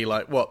going to be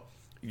like, what?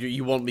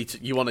 You want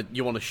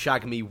to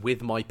shag me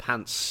with my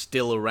pants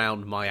still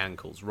around my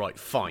ankles? Right,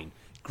 fine.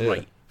 Great.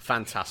 Yeah.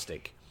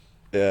 Fantastic.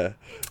 Yeah.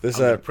 I'm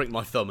going to prick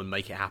my thumb and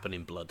make it happen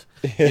in blood.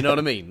 You know what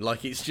I mean? Like,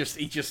 he's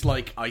just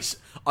like,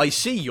 I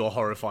see your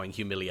horrifying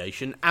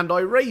humiliation, and I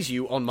raise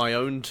you on my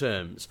own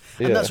terms.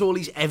 And that's all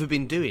he's ever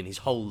been doing his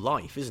whole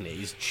life, isn't it?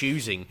 He's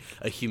choosing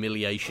a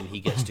humiliation he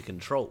gets to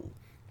control.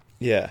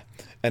 Yeah.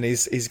 And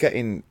he's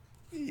getting...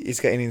 he's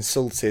getting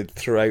insulted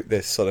throughout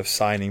this sort of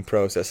signing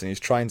process, and he's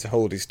trying to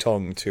hold his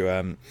tongue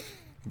to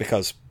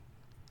because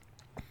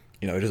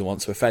he doesn't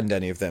want to offend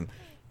any of them.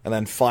 And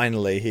then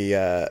finally he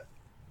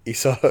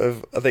sort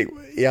of, I think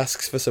he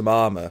asks for some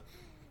armour,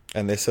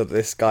 and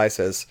this guy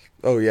says,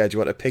 "Oh yeah, do you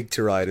want a pig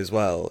to ride as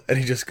well?" And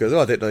he just goes, "Oh,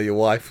 I didn't know your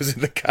wife was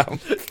in the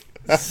camp."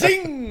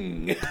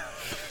 Zing!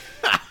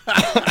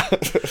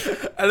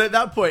 And at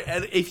that point,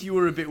 and if you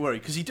were a bit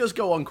worried, because he does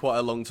go on quite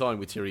a long time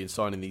with Tyrion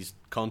signing these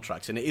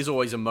contracts, and it is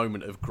always a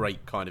moment of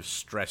great kind of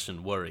stress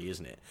and worry,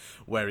 isn't it?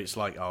 Where it's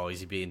like, oh, is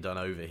he being done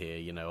over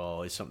here?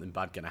 Oh, is something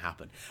bad going to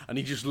happen? And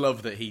you just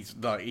love that he's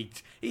like,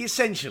 he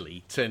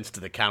essentially turns to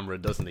the camera,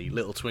 doesn't he?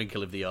 Little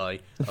twinkle of the eye.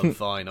 I'm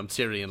fine. I'm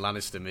Tyrion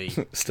Lannister, me.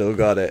 Still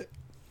got it.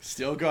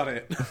 Still got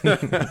it.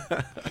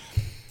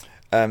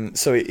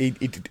 So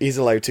he's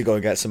allowed to go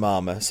and get some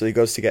armour. So he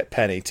goes to get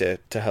Penny to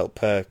help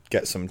her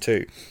get some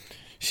too.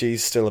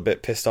 She's still a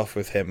bit pissed off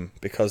with him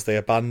because they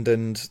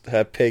abandoned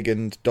her pig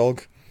and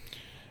dog.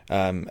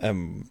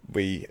 And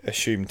we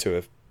assume to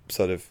a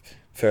sort of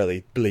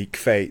fairly bleak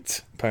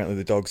fate. Apparently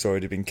the dog's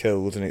already been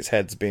killed and its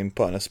head's been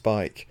put on a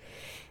spike.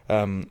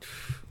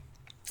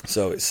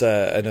 So it's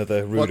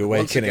another rude awakening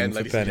once again, for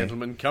ladies Penny. and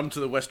gentlemen, come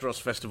to the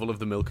Westeros Festival of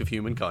the Milk of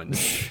Human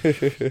Kindness.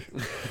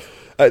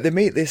 They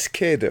meet this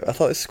kid. I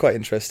thought this was quite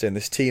interesting.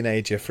 This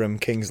teenager from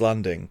King's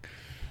Landing,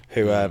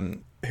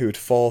 who'd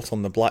fought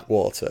on the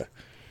Blackwater,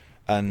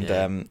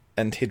 and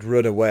he'd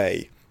run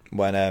away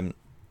when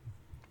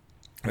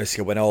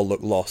basically when all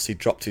looked lost. He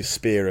dropped his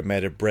spear and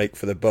made a break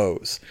for the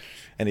boats,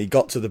 and he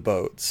got to the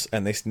boats.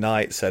 And this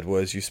knight said,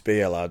 "Where's your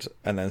spear, lad?"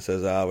 And then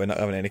says, "We're not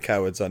having any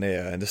cowards on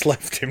here," and just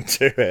left him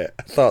to it.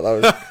 I thought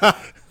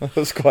that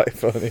was quite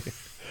funny.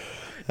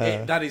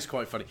 That is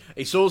quite funny.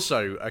 It's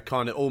also a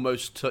kind of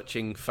almost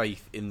touching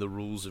faith in the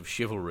rules of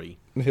chivalry,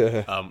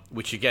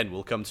 which again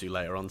we'll come to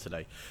later on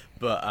today.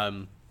 But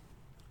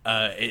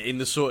in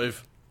the sort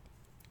of,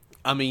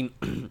 I mean,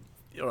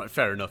 all right,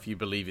 fair enough, you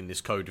believe in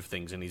this code of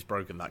things and he's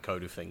broken that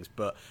code of things,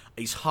 but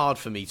it's hard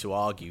for me to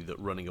argue that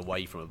running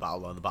away from a battle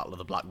like the Battle of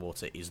the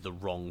Blackwater is the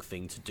wrong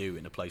thing to do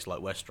in a place like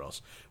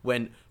Westeros,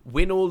 when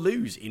win or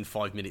lose in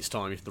 5 minutes'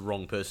 time if the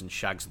wrong person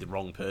shags the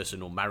wrong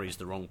person or marries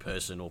the wrong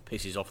person or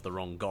pisses off the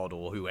wrong god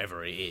or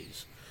whoever it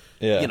is.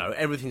 Yeah.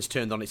 Everything's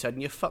turned on its head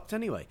and you're fucked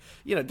anyway.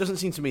 It doesn't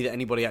seem to me that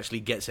anybody actually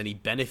gets any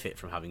benefit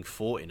from having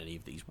fought in any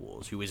of these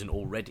wars who isn't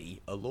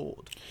already a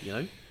lord,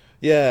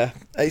 Yeah,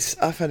 I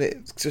find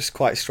it just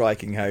quite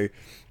striking how,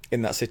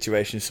 in that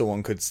situation,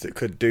 someone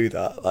could do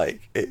that.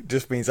 Like, it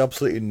just means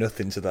absolutely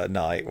nothing to that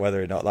knight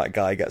whether or not that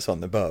guy gets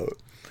on the boat.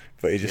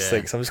 But he just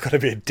thinks, I'm just going to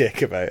be a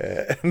dick about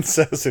it, and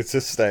says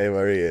to stay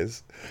where he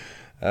is.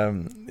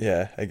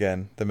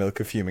 Again, the milk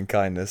of human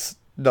kindness,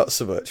 not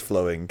so much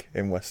flowing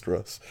in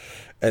Westeros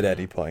at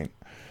any point.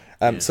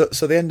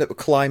 So they end up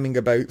climbing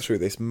about through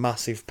this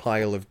massive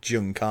pile of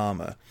junk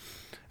armour.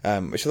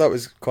 Which I thought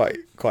was quite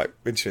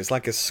interesting. It's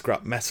like a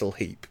scrap metal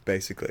heap,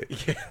 basically.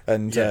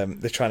 And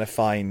they're trying to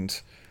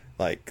find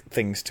like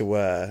things to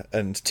wear.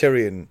 And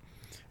Tyrion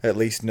at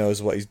least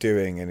knows what he's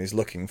doing and is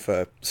looking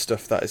for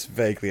stuff that is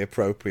vaguely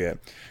appropriate.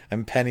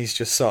 And Penny's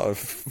just sort of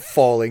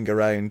falling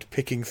around,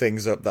 picking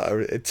things up that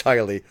are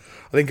entirely...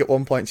 I think at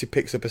one point she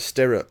picks up a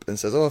stirrup and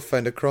says, "Oh, I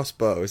found a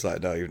crossbow." He's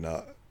like, "No, you've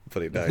not.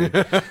 Put it down."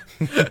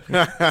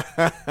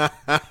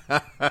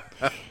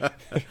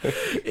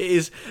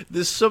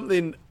 There's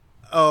something...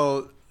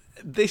 Oh,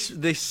 this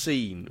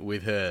scene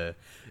with her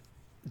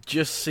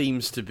just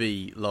seems to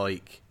be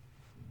like,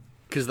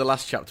 because the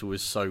last chapter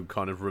was so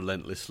kind of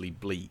relentlessly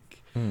bleak.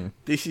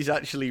 This is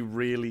actually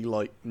really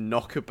like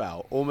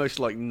knockabout, almost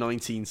like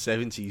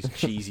 1970s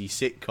cheesy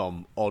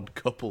sitcom odd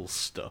couple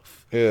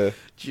stuff. Yeah,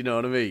 do you know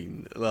what I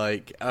mean?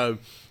 Like,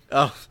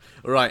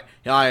 right,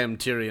 I am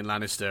Tyrion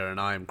Lannister, and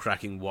I am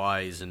cracking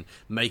wise and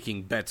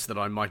making bets that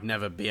I might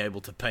never be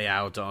able to pay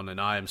out on, and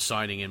I am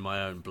signing in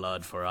my own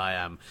blood, for I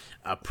am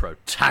a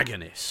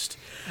protagonist.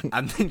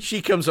 And then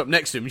she comes up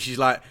next to him, and she's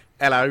like,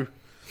 "Hello,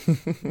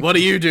 what are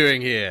you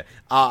doing here?"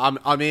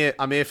 I'm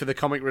here for the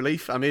comic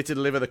relief. I'm here to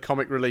deliver the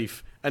comic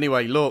relief.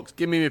 Anyway, look,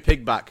 give me my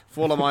pig back.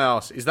 Fall on my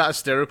arse. Is that a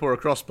stirrup or a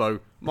crossbow?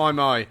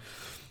 My.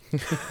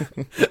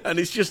 And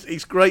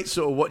it's great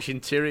sort of watching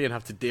Tyrion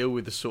have to deal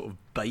with the sort of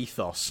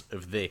bathos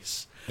of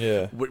this.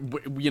 Yeah.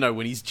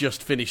 When he's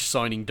just finished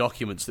signing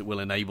documents that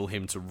will enable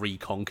him to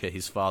reconquer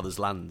his father's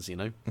lands,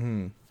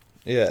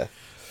 Yeah.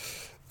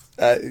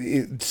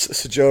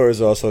 Ser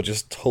Jorah's also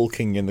just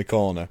hulking in the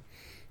corner.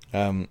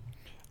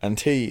 And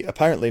he,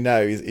 apparently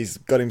now, he's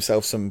got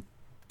himself some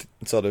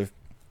sort of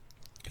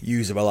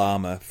usable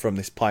armour from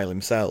this pile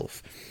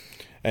himself.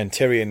 And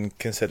Tyrion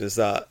considers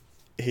that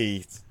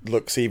he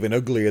looks even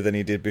uglier than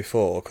he did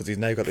before, because he's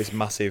now got this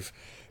massive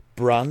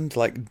brand,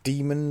 like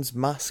demon's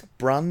mask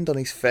brand on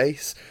his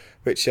face,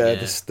 which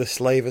the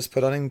slave has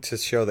put on him to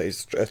show that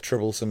he's a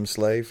troublesome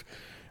slave.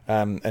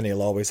 And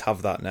he'll always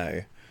have that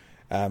now.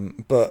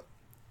 But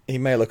he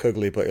may look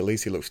ugly, but at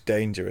least he looks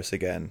dangerous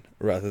again,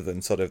 rather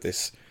than sort of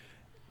this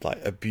like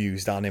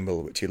abused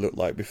animal which he looked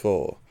like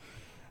before.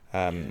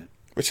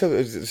 Which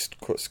is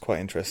quite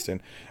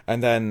interesting.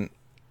 And then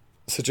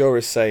Sa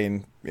Jorah's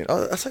saying,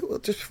 I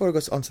think, just before I go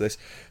on to this,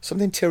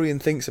 something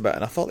Tyrion thinks about,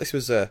 and I thought this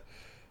was a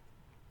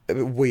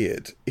bit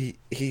weird.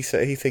 He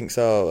thinks,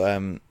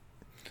 using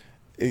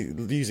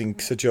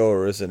Sa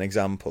Jorah as an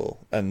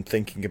example and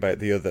thinking about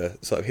the other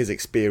sort of his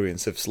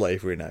experience of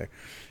slavery now,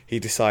 he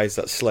decides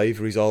that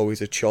slavery is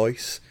always a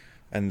choice,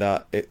 and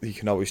that you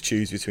can always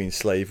choose between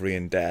slavery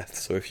and death.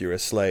 So if you're a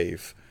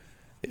slave,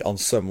 on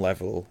some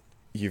level,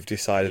 you've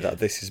decided that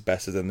this is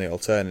better than the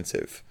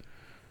alternative,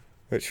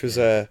 which was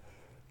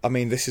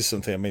this is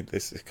something.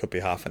 This could be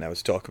half an hour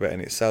to talk about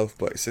in itself,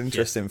 but it's an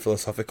interesting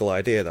philosophical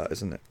idea, that,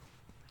 isn't it?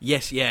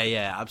 Yes,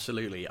 yeah,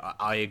 absolutely.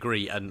 I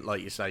agree, and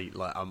like you say,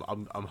 like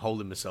I'm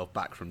holding myself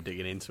back from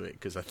digging into it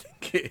because I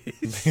think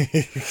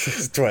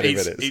it's 20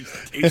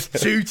 minutes. It's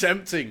too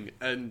tempting,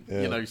 and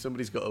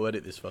somebody's got to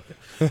edit this fucker.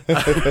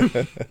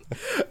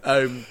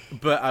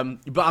 But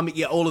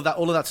all of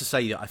that to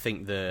say that I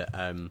think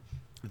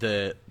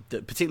the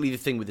particularly the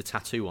thing with the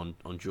tattoo on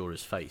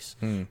Jorah's face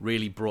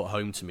really brought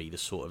home to me the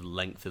sort of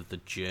length of the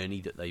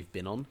journey that they've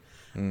been on.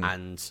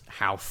 And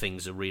how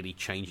things are really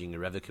changing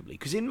irrevocably.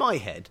 Because in my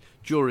head,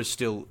 Jorah's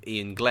still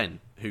Ian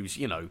Glenn, who's,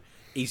 he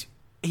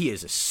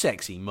is a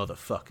sexy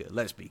motherfucker,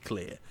 let's be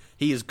clear.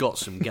 He has got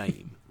some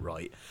game,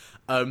 right?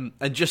 And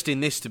just in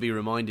this to be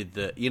reminded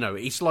that,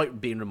 it's like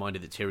being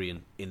reminded that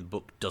Tyrion in the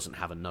book doesn't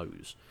have a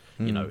nose.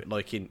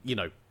 Like in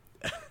the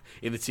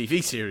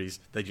TV series,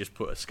 they just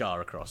put a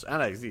scar across.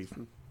 And it's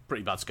a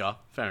pretty bad scar,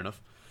 fair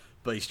enough.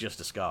 But he's just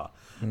a scar.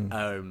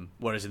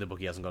 Whereas in the book,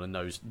 he hasn't got a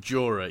nose.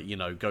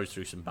 Jorah, goes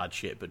through some bad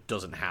shit, but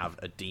doesn't have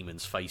a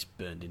demon's face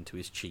burned into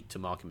his cheek to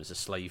mark him as a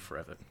slave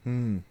forever.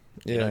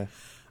 Yeah.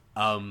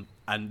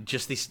 And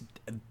just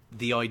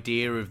the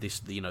idea of this,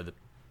 the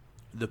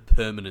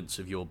permanence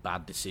of your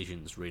bad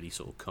decisions really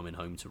sort of coming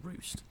home to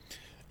roost.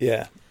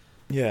 Yeah.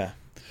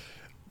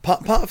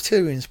 Part of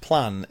Tyrion's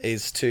plan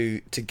is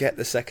to get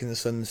the Second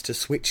Sons to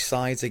switch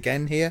sides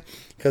again here,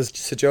 because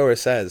Ser Jorah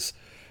says,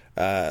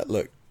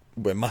 look,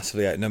 we're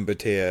massively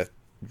outnumbered here.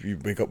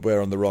 We're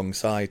on the wrong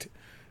side,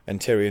 and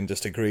Tyrion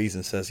just agrees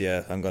and says,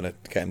 "Yeah, I'm going to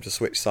get him to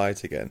switch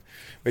sides again,"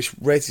 which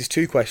raises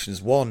two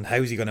questions: one, how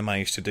is he going to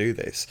manage to do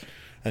this?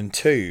 And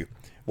two,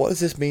 what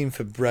does this mean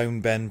for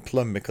Brown Ben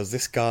Plum? Because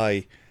this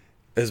guy,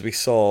 as we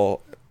saw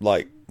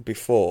like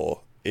before,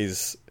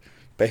 is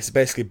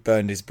basically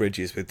burned his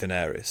bridges with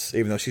Daenerys,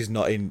 even though she's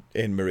not in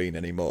Meereen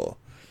anymore.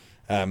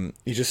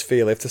 You just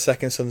feel if the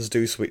Second Sons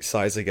do switch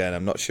sides again,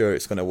 I'm not sure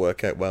it's going to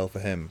work out well for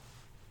him.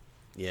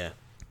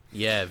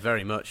 Yeah,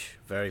 very much.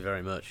 Very,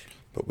 very much.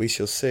 But we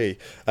shall see.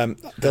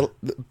 The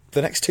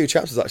next two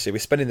chapters, actually, we're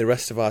spending the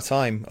rest of our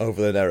time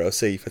over the Narrow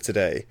Sea for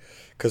today,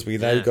 because we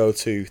now go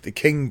to the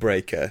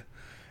Kingbreaker,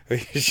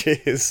 which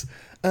is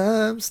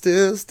I'm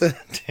still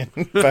standing,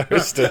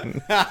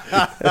 Barristan.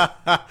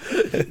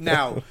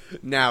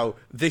 Now,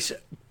 this,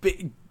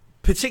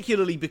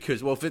 particularly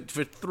because, well, for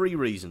three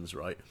reasons,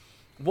 right?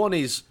 One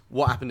is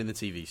what happened in the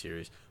TV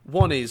series.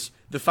 One is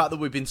the fact that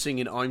we've been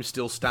singing I'm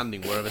Still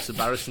Standing wherever Sir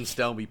Barristan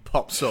Stelmy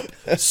pops up,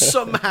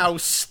 somehow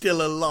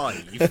still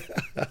alive,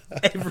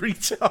 every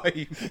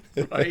time,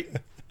 right?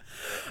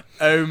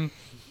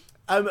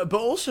 But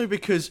also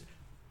because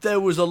there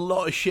was a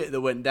lot of shit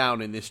that went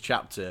down in this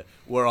chapter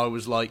where I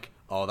was like,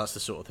 oh, that's the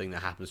sort of thing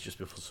that happens just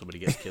before somebody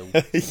gets killed.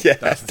 Yeah,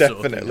 that's the definitely. Sort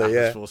of thing that happens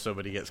yeah, before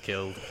somebody gets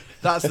killed.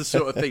 That's the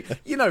sort of thing.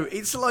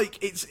 It's like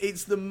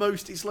it's the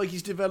most. It's like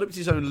he's developed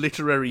his own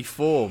literary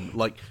form.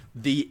 Like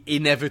the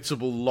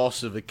inevitable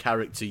loss of a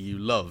character you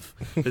love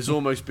has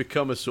almost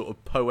become a sort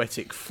of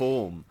poetic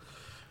form.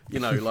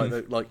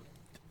 Like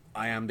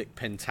iambic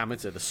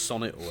pentameter, the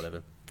sonnet or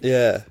whatever.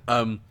 yeah.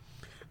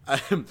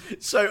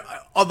 So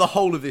on the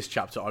whole of this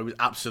chapter, I was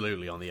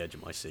absolutely on the edge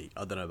of my seat.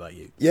 I don't know about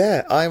you.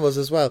 Yeah, I was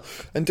as well.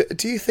 And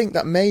do you think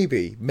that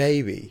maybe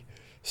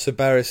Sir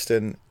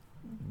Barristan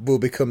will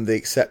become the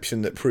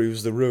exception that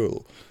proves the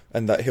rule,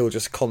 and that he'll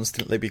just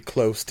constantly be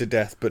close to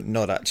death but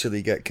not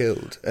actually get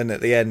killed, and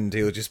at the end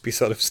he'll just be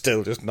sort of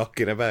still just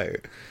knocking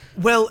about?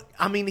 Well,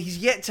 I mean, he's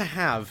yet to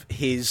have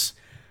his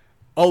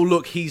 "oh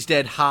look, he's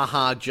dead, ha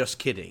ha, just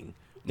kidding"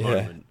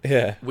 moment.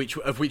 Yeah.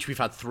 Of which we've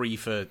had three,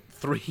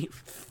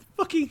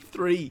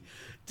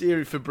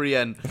 dear, for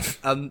Brienne,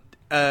 and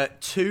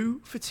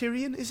 2 for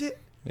Tyrion, is it?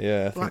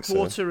 Yeah, I think so.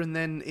 Blackwater, and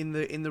then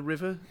in the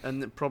river,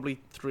 and probably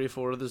 3 or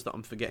 4 others that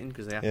I'm forgetting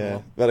because they happen a Yeah,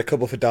 lot. we had a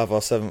couple for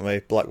Davos, haven't we?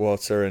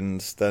 Blackwater, and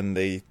then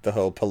the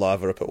whole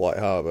palaver up at White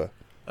Harbour.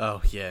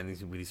 Oh yeah, and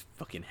he's with his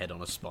fucking head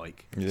on a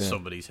spike. Yeah.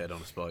 Somebody's head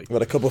on a spike. We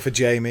had a couple for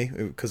Jaime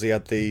because he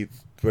had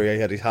where he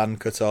had his hand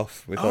cut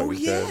off. We thought it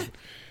was dead.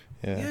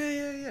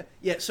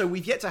 Yeah, so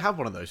we've yet to have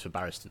one of those for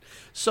Barristan.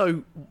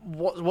 So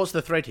what's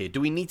the thread here? Do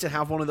we need to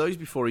have one of those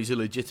before he's a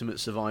legitimate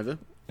survivor?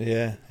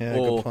 Yeah,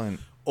 good point.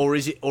 Or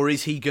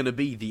is he going to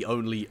be the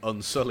only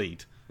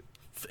unsullied,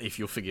 if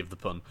you'll forgive the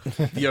pun,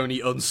 the only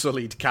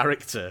unsullied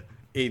character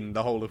in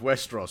the whole of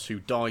Westeros who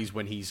dies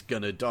when he's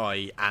going to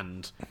die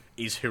and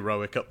is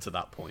heroic up to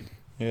that point?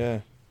 Yeah.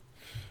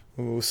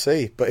 We'll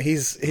see, but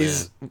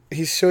he's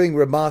showing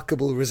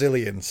remarkable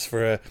resilience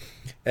for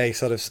a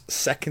sort of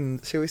second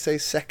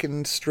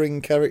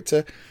string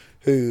character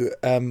who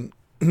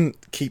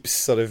keeps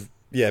sort of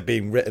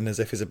being written as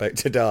if he's about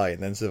to die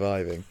and then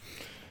surviving.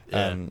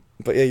 Yeah.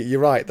 But yeah, you're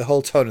right. The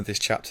whole tone of this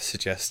chapter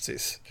suggests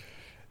it's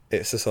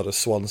a sort of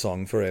swan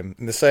song for him,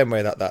 in the same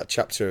way that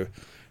chapter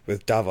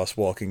with Davos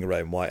walking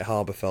around White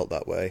Harbour felt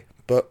that way.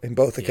 But in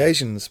both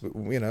occasions,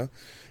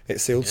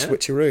 it's the old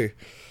switcheroo.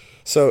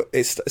 So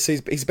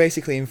he's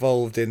basically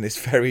involved in this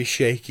very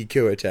shaky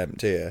coup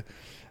attempt here.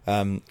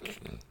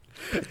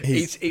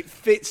 It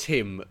fits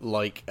him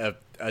like a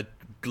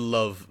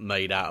glove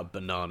made out of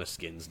banana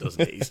skins,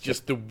 doesn't it? It's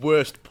just the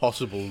worst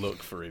possible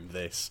look for him,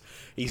 this.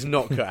 He's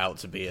not cut out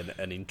to be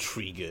an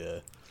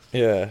intriguer.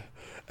 Yeah.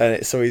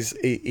 And so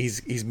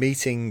he's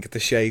meeting the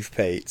shave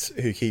pate,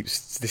 who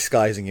keeps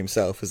disguising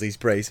himself as these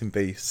brazen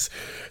beasts.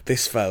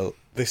 This felt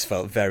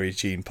very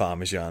Gene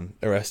Parmesan,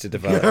 Arrested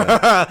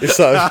Development. he's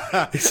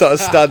sort of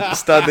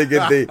standing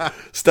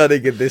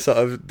in this sort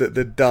of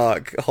the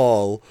dark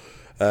hall.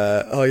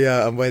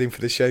 I'm waiting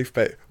for the shave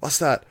pate. What's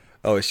that?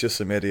 Oh, it's just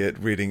some idiot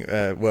wearing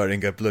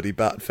a bloody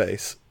bat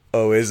face.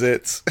 Oh, is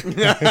it?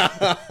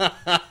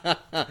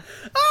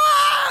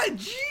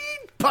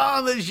 Gene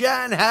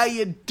Parmesan, how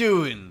you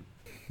doing?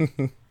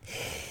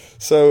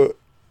 So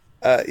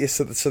this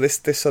sort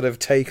of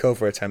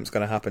takeover attempt's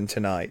going to happen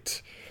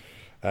tonight,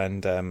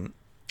 and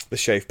the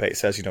shave pate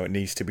says it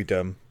needs to be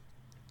done,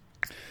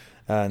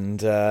 and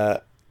there's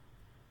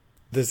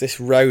this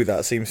row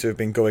that seems to have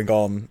been going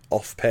on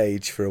off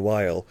page for a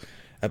while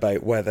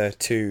about whether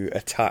to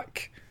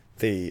attack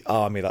the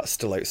army that's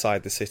still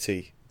outside the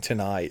city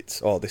tonight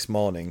or this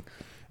morning,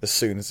 as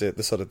soon as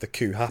the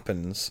coup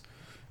happens.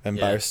 And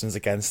Barristan's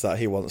against that.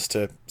 He wants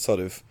to sort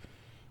of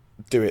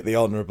do it the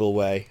honourable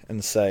way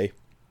and say,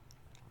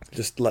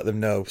 just let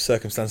them know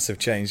circumstances have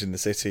changed in the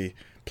city,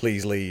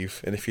 please leave,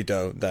 and if you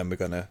don't, then we're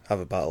going to have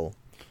a battle.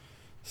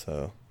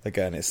 So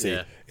again, it's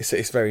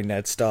very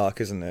Ned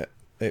Stark, isn't it?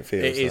 It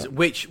feels it is,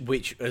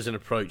 which as an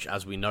approach,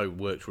 as we know,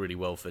 worked really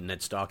well for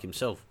Ned Stark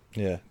himself.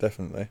 Yeah,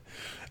 definitely.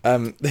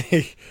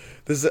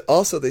 There's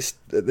also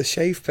the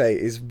shave pate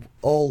is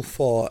all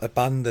for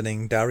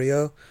abandoning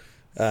Dario,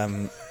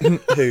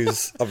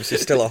 who's obviously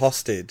still a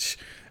hostage,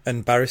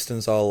 and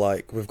Barristan's all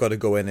like, we've got to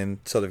go in and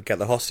sort of get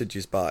the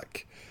hostages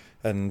back,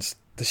 and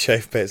the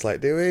shave pate's like,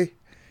 do we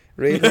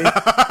really?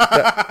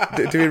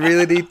 do we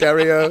really need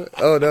Dario?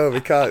 Oh no,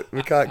 we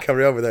can't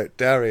carry on without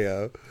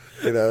Dario.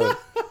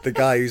 The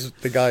guy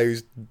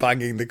who's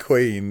banging the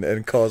Queen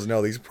and causing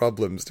all these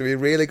problems. Do we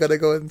really got to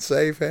go and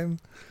save him?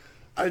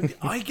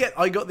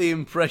 I got the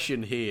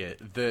impression here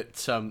that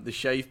the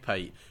shave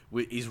pate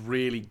is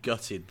really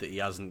gutted that he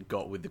hasn't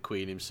got with the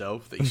Queen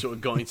himself, that he sort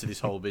of got into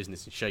this whole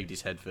business and shaved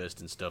his head first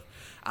and stuff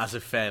as a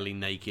fairly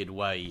naked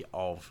way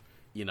of,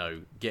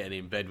 getting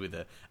in bed with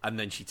her, and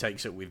then she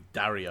takes it with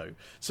Dario.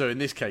 So in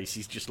this case,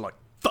 he's just like,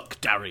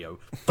 fuck Dario,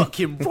 fuck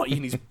him right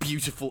in his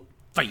beautiful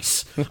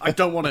face. I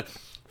don't want to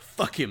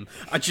fuck him.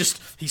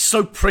 He's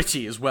so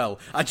pretty as well.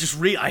 I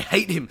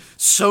hate him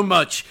so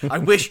much. I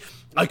wish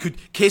I could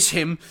kiss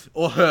him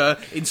or her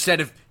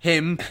instead of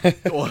him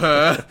or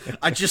her.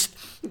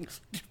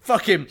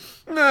 Fuck him.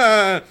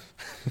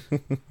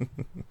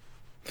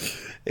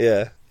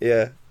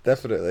 Yeah,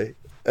 definitely.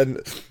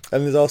 And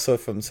there's also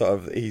from sort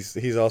of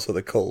he's also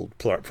the cold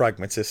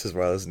pragmatist as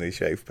well, isn't he,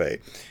 shave pate?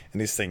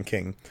 And he's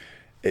thinking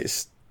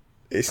it's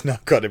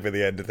not got to be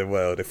the end of the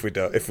world if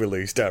we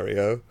lose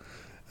Dario.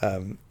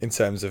 In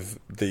terms of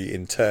the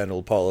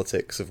internal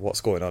politics of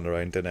what's going on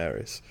around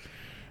Daenerys.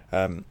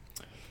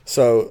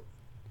 So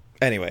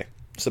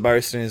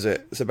Barristan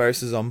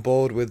is on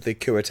board with the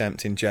coup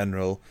attempt in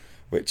general,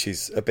 which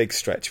is a big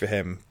stretch for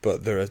him,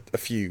 but there are a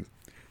few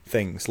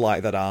things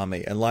like that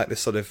army and like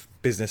this sort of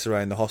business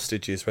around the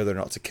hostages, whether or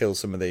not to kill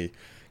some of the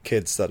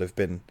kids that have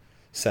been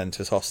sent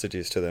as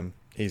hostages to them.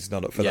 He's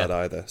not up for that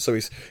either. So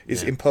he's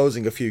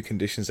imposing a few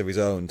conditions of his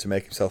own to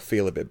make himself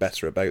feel a bit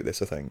better about this,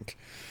 I think.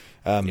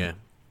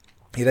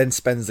 He then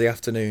spends the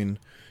afternoon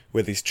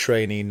with his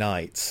trainee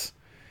knights,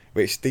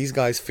 which these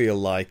guys feel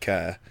like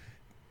the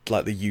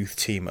youth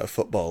team at a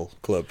football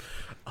club.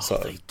 Oh,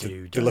 they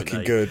do. They're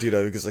looking good,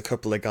 there's a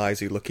couple of guys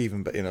who look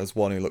even better. There's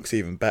one who looks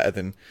even better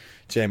than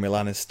Jaime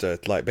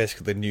Lannister, like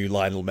basically the new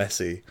Lionel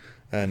Messi,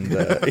 and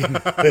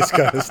this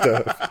kind of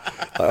stuff.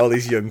 Like all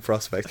these young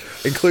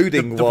prospects,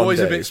 including the boy's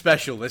a bit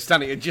special. They're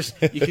standing, you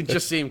can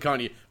just see him,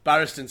 can't you?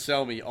 Barristan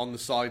Selmy on the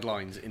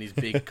sidelines in his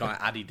big kind of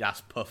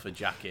Adidas puffer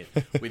jacket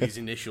with his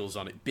initials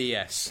on it,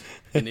 BS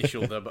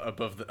initialed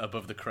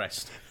above the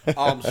crest,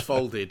 arms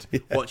folded,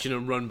 watching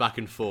him run back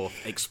and forth,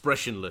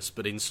 expressionless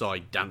but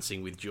inside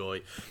dancing with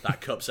joy. That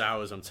cup's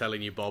ours, I'm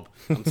telling you, Bob.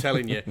 I'm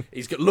telling you,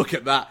 he's got. Look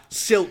at that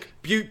silk,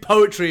 butte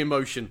poetry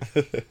emotion.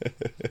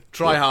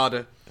 Try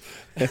harder.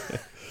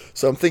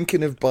 So I'm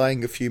thinking of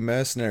buying a few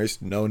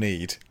mercenaries. No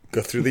need.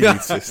 Go through the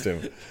youth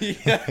system.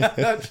 Yeah,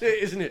 that's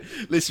it, isn't it?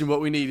 Listen, what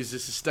we need is a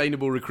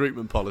sustainable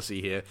recruitment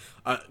policy here.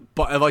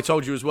 But have I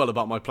told you as well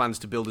about my plans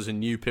to build us a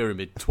new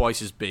pyramid,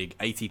 twice as big,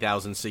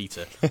 80,000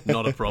 seater?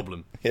 Not a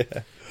problem.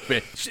 Yeah.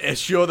 But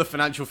assure the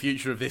financial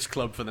future of this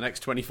club for the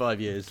next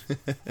 25 years.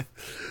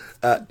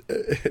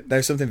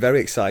 Now, something very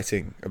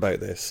exciting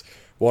about this.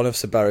 One of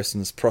Sir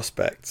Barristan's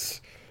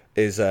prospects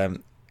is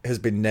has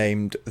been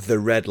named the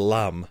Red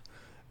Lamb,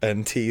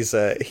 and he's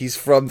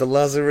from the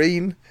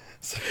Lazarene.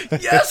 So,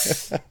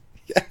 Yes.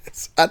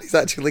 yes, and he's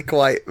actually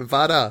quite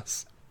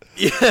badass.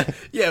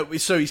 Yeah.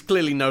 So he's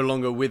clearly no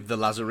longer with the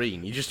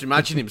Lazarene. You just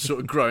imagine him sort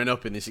of growing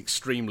up in this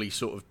extremely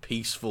sort of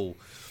peaceful,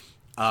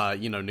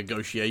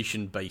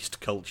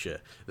 negotiation-based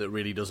culture that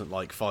really doesn't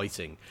like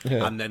fighting.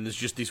 Yeah. And then there's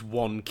just this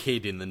one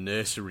kid in the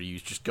nursery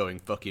who's just going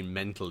fucking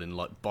mental and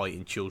like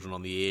biting children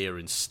on the ear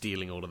and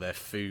stealing all of their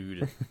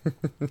food,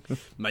 and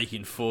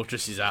making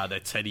fortresses out of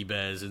their teddy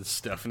bears and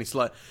stuff. And it's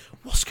like,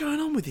 what's going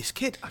on with this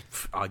kid?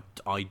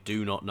 I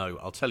do not know.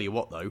 I'll tell you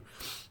what though.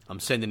 I'm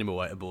sending him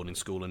away to boarding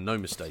school, and no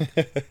mistake.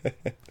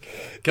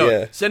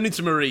 Go on, send him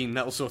to Marine.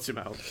 That'll sort him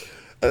out.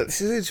 This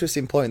is an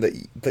interesting point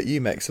that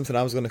you make. Something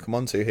I was going to come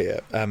on to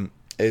here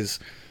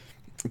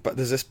but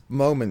there's this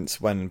moment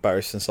when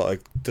Barristan sort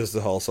of does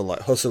the whole sort of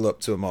like hustle up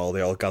to them all.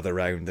 They all gather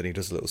round, and he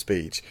does a little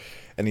speech,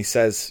 and he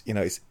says,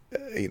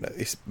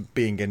 it's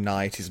being a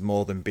knight is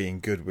more than being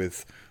good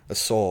with a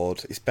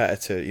sword. It's better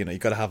to, you've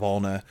got to have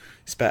honour.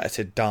 It's better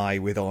to die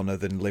with honour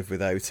than live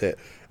without it.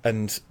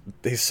 And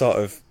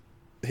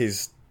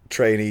his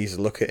trainees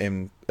look at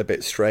him a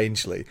bit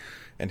strangely,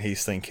 and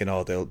he's thinking,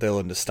 they'll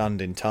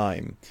understand in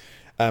time.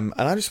 And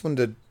I just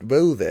wondered,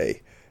 will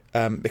they?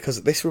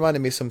 Because this reminded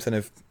me of something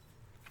of,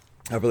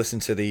 I've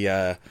listened to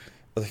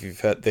if you've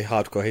heard the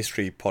Hardcore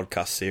History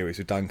podcast series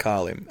with Dan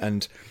Carlin,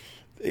 and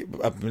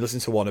I've been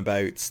listening to one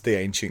about the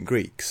ancient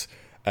Greeks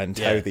and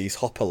how these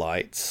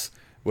hoplites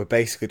were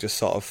basically just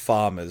sort of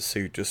farmers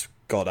who just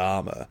got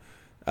armour,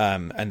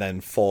 and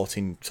then fought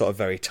in sort of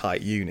very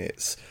tight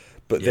units,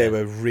 but they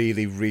were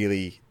really,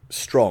 really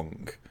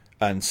strong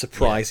and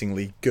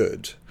surprisingly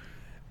good.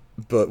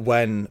 But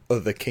when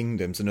other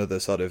kingdoms and other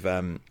sort of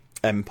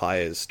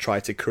empires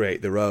tried to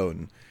create their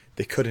own,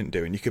 they couldn't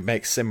do. And you could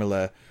make a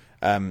similar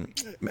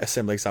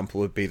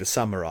example would be the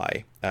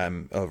samurai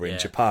over in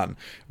Japan,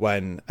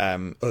 when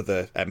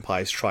other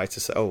empires try to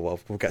say, we'll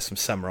get some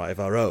samurai of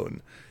our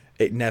own.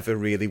 It never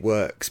really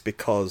works,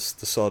 because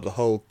the sort of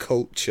whole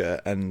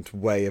culture and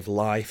way of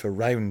life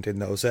around in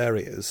those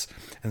areas,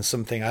 and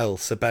something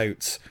else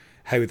about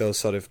how those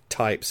sort of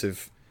types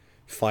of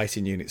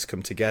fighting units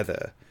come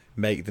together,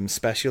 make them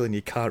special, and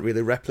you can't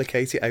really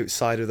replicate it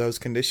outside of those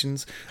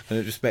conditions. And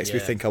it just makes me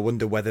think, I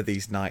wonder whether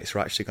these knights are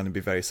actually going to be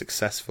very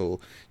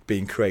successful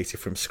being created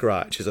from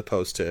scratch, as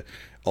opposed to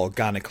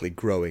organically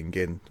growing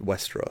in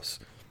Westeros.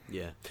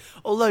 Yeah.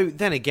 Although,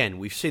 then again,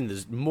 we've seen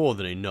there's more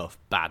than enough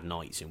bad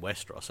knights in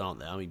Westeros, aren't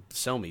there? I mean,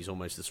 Selmy's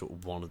almost the sort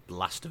of one of the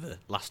last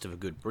of a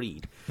good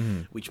breed,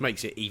 which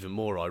makes it even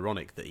more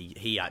ironic that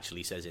he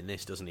actually says in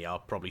this, doesn't he? I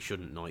probably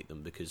shouldn't knight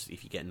them, because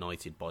if you get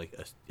knighted by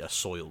a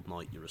soiled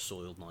knight, you're a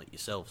soiled knight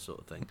yourself,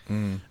 sort of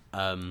thing.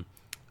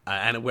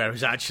 And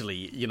whereas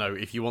actually,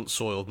 if you want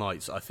soiled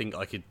knights, I think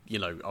I could,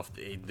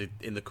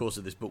 in the course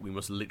of this book, we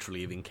must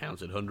literally have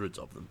encountered hundreds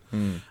of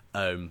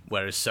them.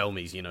 Whereas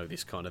Selmy's,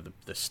 this kind of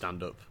the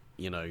stand-up,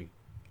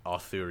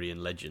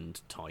 Arthurian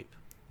legend type.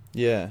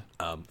 Yeah.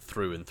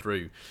 Through and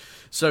through.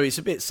 So it's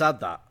a bit sad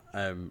that,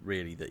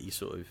 really, that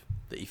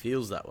he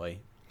feels that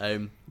way.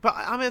 But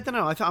I mean, I don't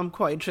know. I'm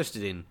quite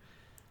interested in,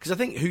 because I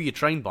think who you're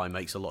trained by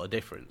makes a lot of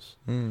difference.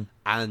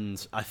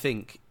 And I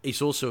think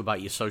it's also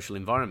about your social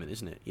environment,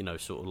 isn't it?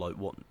 Sort of like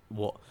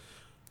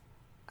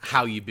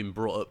how you've been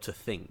brought up to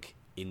think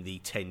in the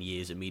 10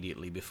 years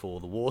immediately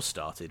before the war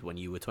started, when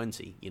you were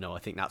 20. I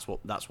think that's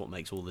what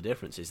makes all the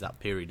difference, is that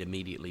period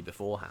immediately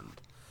beforehand,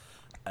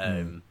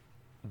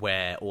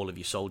 where all of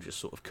your soldiers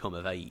sort of come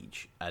of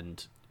age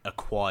and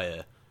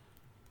acquire,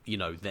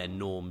 their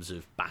norms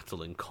of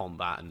battle and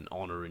combat and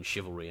honour and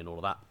chivalry and all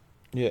of that.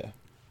 Yeah.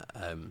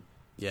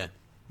 Yeah.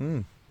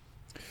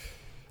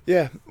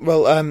 Yeah.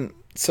 Well,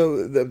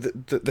 so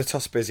the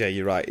toss-up is,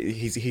 you're right.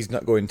 He's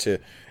not going to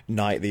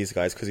knight these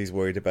guys because he's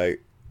worried about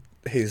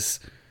his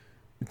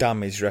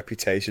damaged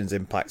reputation's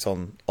impact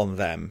on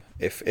them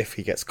if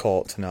he gets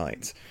caught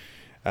tonight.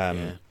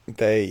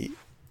 We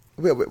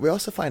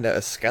also find out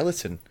a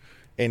skeleton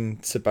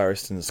in Sir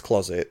Barristan's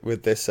closet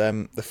with this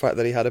the fact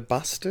that he had a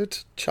bastard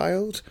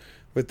child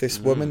with this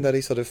woman that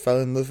he sort of fell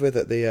in love with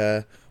at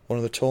the one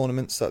of the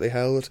tournaments that they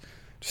held.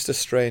 Just a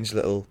strange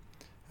little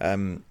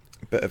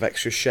bit of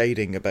extra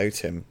shading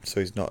about him,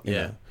 so he's not,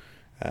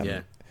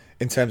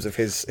 in terms of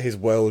his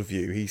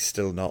worldview, he's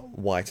still not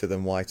whiter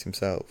than white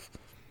himself.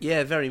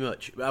 Yeah, very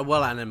much.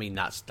 Well, and I mean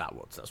that's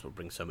what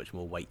brings so much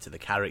more weight to the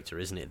character,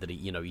 isn't it? That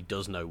he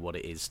does know what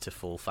it is to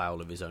fall foul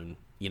of his own.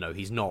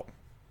 He's not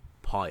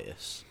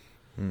pious.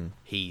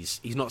 He's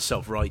not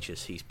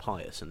self-righteous. He's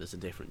pious, and there's a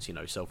difference.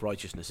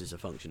 Self-righteousness is a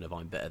function of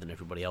I'm better than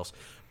everybody else.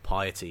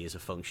 Piety is a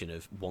function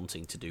of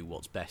wanting to do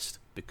what's best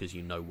because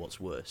you know what's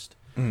worst.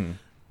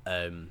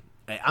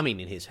 I mean,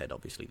 in his head,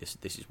 obviously, this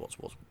is what's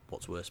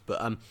worse.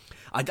 But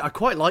I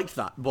quite liked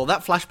that. Well,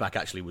 that flashback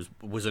actually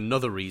was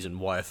another reason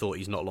why I thought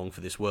he's not long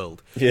for this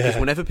world. Because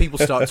whenever people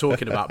start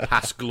talking about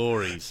past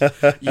glories,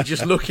 you're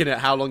just looking at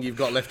how long you've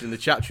got left in the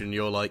chapter, and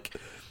you're like,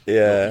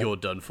 Yeah. you're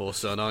done for,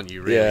 son, aren't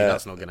you? Really, Yeah.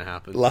 that's not going to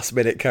happen. Last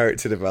minute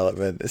character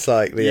development. It's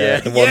like the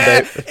Yeah, one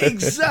day.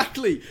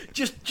 exactly.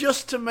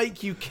 Just to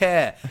make you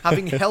care,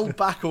 having held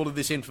back all of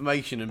this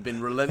information and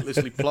been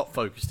relentlessly plot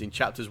focused in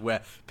chapters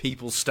where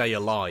people stay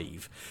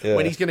alive. Yeah.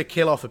 When he's going to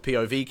kill off a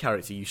POV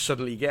character, you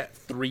suddenly get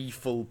 3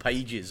 full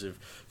pages of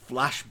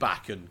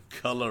flashback and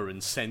colour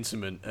and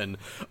sentiment and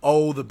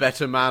the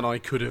better man I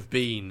could have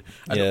been.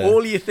 And Yeah.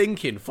 all you're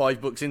thinking 5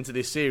 books into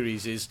this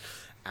series is,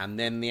 and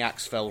then the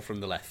axe fell from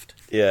the left.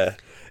 Yeah.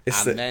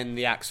 And then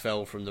the axe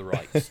fell from the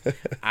right.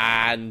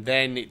 And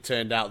then it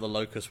turned out the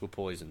locusts were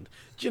poisoned.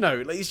 Do you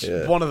know, it's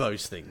just one of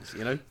those things,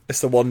 you know?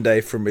 It's the one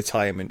day from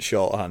retirement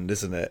shorthand,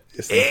 isn't it?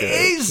 It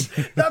is!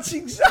 That's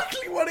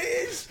exactly what it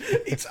is!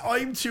 It's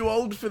I'm too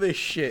old for this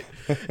shit.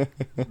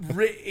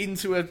 Writ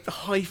into a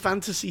high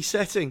fantasy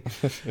setting.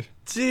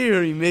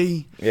 Deary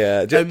me.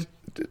 Yeah. Do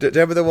you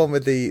remember the one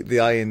with the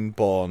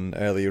Ironborn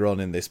earlier on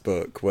in this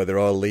book where they're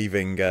all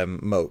leaving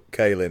Moat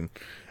Cailin?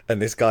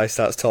 And this guy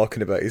starts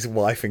talking about his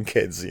wife and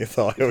kids, and you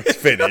thought it was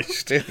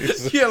finished.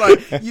 You're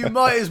like, you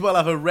might as well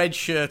have a red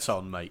shirt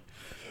on, mate.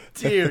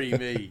 Deary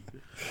me.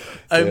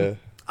 Yeah.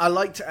 I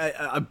liked.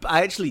 I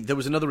actually, there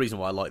was another reason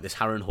why I liked this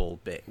Harrenhal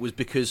bit, was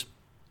because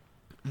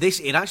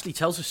it actually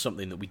tells us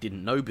something that we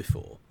didn't know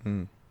before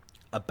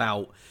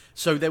about.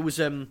 So there was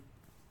a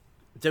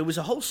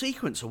whole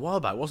sequence a while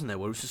back, wasn't there,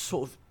 where it was just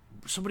sort of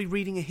somebody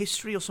reading a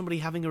history or somebody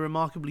having a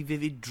remarkably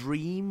vivid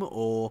dream,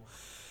 or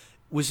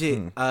was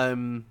it?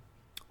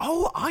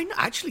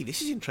 Actually,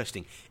 this is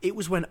interesting. It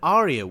was when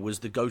Arya was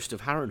the ghost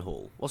of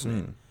Harrenhal, wasn't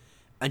it?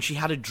 And she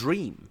had a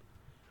dream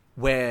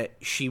where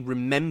she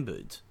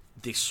remembered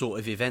this sort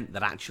of event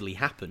that actually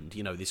happened.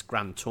 You know, this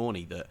grand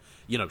tourney that,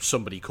 you know,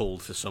 somebody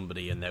called for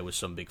somebody and there was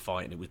some big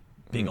fight and it was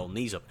big old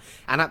knees up.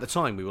 And at the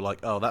time we were like,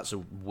 oh, that's a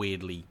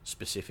weirdly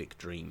specific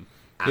dream.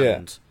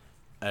 And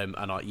and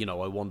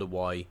I wonder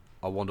why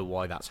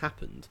that's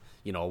happened.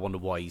 You know, I wonder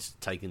why he's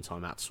taken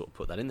time out to sort of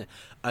put that in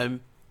there.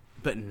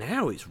 But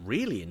now it's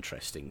really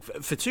interesting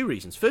for 2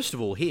 reasons. First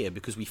of all, here,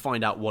 because we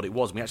find out what it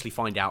was. We actually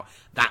find out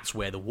that's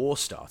where the war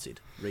started,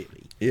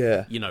 really.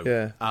 Yeah. You know,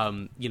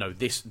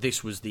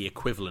 this was the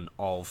equivalent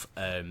of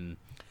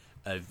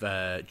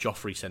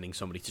Joffrey sending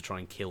somebody to try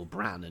and kill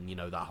Bran, and, you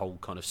know, that whole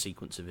kind of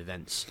sequence of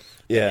events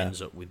that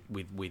ends up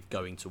with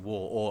going to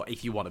war. Or,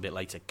 if you want a bit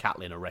later,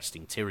 Catelyn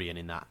arresting Tyrion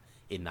in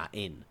that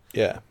inn.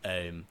 Yeah.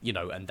 You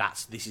know, and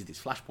this is this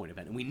Flashpoint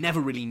event, and we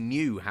never really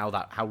knew how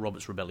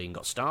Robert's Rebellion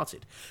got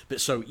started. But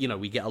so, you know,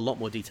 we get a lot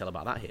more detail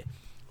about that here.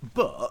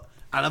 But,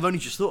 and I've only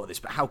just thought of this,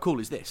 but how cool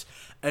is this?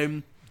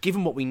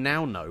 Given what we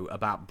now know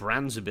about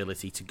Bran's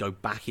ability to go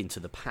back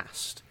into the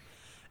past,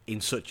 in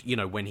such, you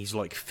know, when he's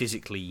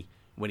physically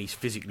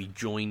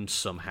joined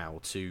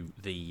somehow to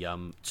the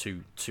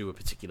to a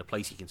particular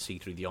place, he can see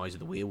through the eyes of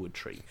the weirwood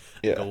tree,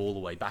 and go all the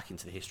way back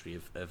into the history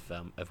of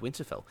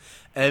Winterfell.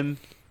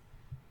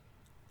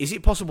 Is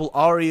it possible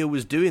Arya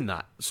was doing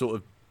that sort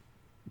of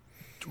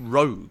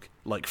rogue,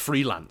 like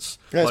freelance,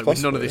 like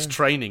with none of this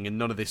training and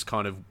none of this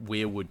kind of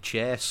weirwood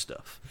chair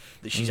stuff?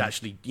 That she's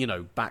actually, you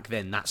know, back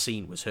then that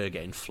scene was her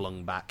getting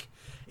flung back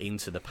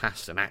into the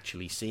past and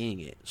actually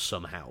seeing it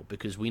somehow,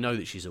 because we know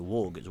that she's a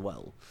warg as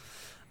well.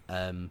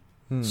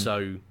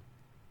 So,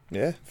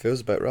 yeah,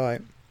 feels about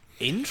right.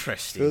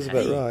 Interesting. Feels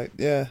about right.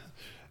 Yeah,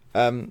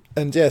 and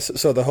yes,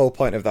 so the whole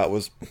point of that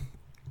was,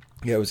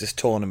 it was this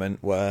tournament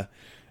where.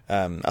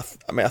 I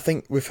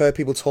think we've heard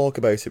people talk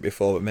about it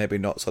before, but maybe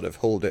not sort of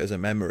hold it as a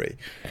memory.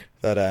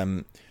 That,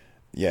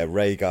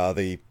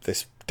 Rhaegar,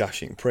 this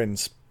dashing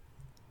prince,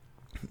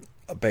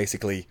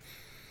 basically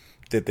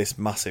did this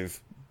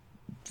massive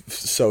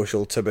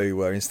social taboo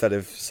where instead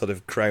of sort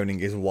of crowning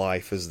his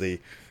wife as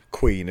the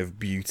queen of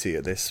beauty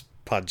at this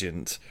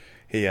pageant,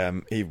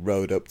 he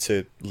rode up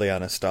to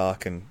Lyanna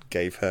Stark and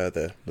gave her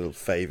the little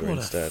favour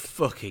instead. What a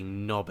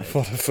fucking knobhead!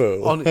 What a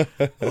fool!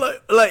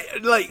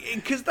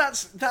 Because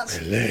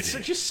it's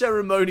such a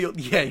ceremonial.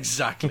 Yeah,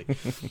 exactly.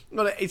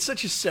 It's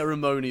such a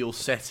ceremonial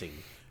setting.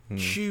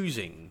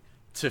 Choosing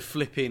to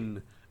flip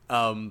in,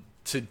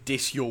 to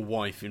diss your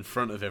wife in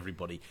front of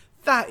everybody.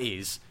 That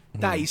is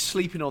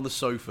sleeping on the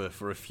sofa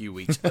for a few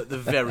weeks at the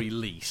very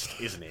least,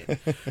 isn't it?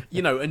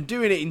 You know, and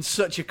doing it in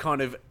such a kind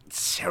of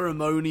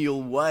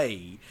ceremonial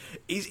way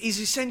is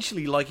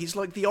essentially it's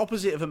like the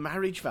opposite of a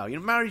marriage vow. You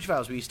know, marriage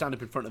vows where you stand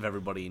up in front of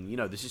everybody and, you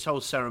know, there's this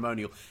whole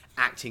ceremonial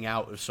acting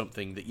out of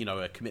something that, you know,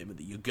 a commitment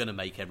that you're going to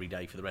make every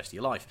day for the rest of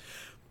your life.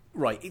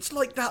 Right, it's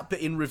like that, but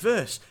in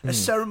reverse. A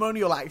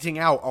ceremonial acting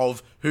out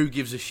of who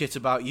gives a shit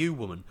about you,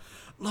 woman.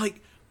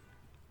 Like,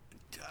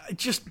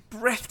 just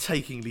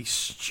breathtakingly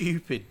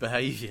stupid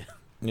behaviour.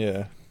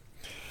 Yeah.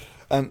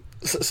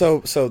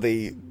 So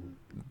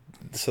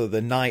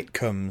the night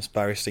comes.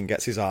 Barristan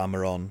gets his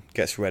armour on,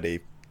 gets ready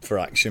for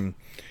action,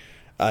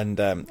 and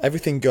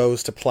everything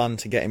goes to plan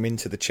to get him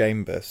into the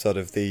chamber. Sort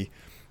of the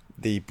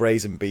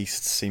brazen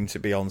beasts seem to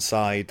be on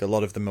side. A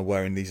lot of them are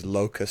wearing these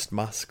locust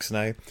masks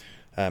now,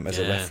 as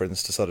a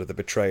reference to sort of the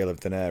betrayal of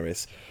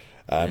Daenerys.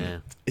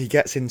 He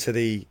gets into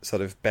the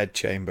sort of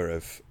bedchamber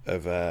of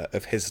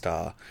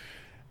Hizdahr,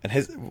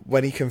 And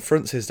when he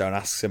confronts his dad and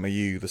asks him, "Are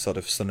you the sort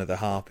of son of the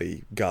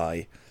harpy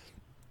guy?"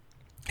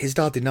 His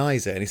dad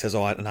denies it, and he says,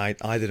 "Oh,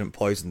 I didn't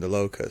poison the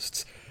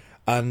locusts."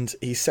 And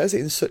he says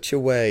it in such a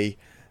way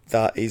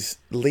that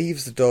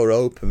leaves the door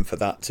open for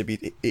that to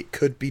be. It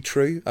could be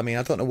true. I mean,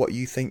 I don't know what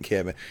you think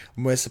here, but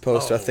we're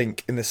supposed to, I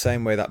think, in the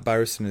same way that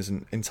Barristan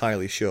isn't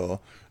entirely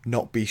sure,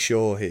 not be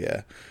sure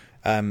here.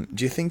 Do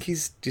you think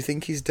he's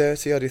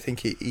dirty, or do you think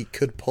he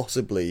could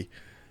possibly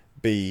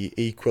be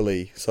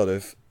equally sort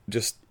of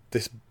just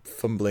this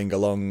fumbling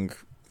along,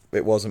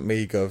 it wasn't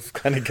me gov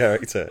kind of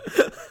character?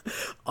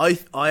 I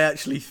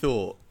actually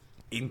thought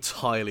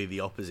entirely the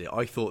opposite.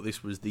 I thought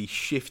this was the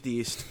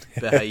shiftiest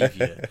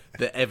behaviour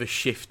that ever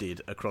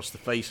shifted across the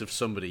face of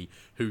somebody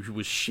who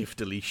was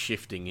shiftily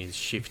shifting his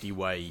shifty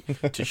way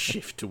to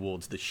shift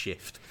towards the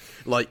shift.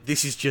 Like,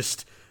 this is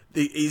just...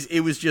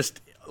 It was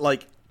just,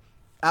 like,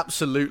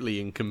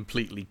 absolutely and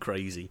completely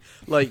crazy.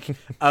 Like,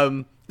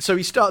 so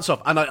he starts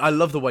off, and I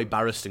love the way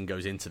Barristan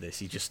goes into this.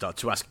 He just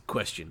starts to ask a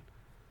question.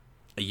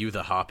 Are you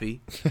the harpy?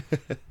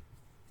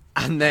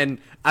 And then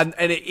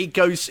it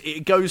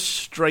goes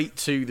straight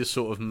to the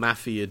sort of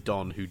mafia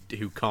don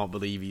who can't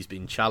believe he's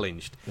been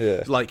challenged.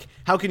 Yeah. Like,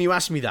 how can you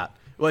ask me that?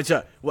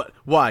 What?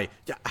 Why?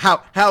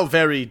 How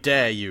very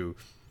dare you?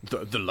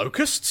 The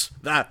locusts?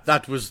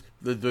 That was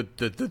the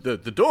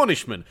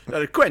Dornishmen,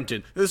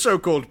 Quentin, the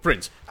so-called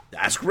prince.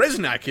 Ask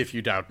Resnack if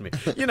you doubt me.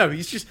 You know,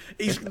 he's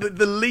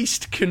the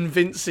least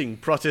convincing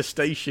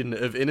protestation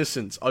of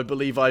innocence I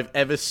believe I've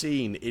ever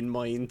seen in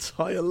my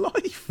entire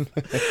life.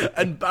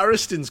 And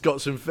Barristan's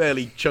got some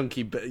fairly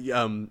chunky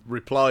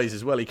replies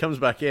as well. He comes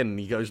back in and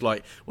he goes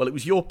like, well, it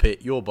was your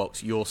pit, your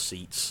box, your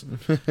seats,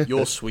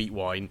 your sweet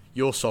wine,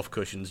 your soft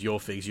cushions, your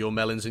figs, your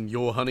melons, and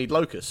your honeyed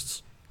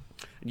locusts.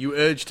 You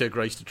urged her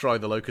Grace to try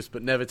the locust,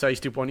 but never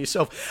tasted one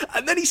yourself.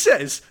 And then he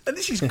says, and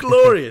this is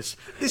glorious,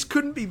 this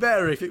couldn't be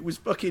better if it was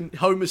fucking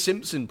Homer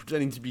Simpson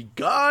pretending to be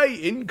Guy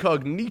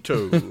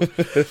Incognito.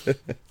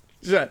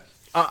 So,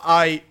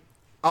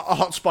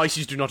 hot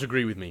spices do not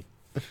agree with me.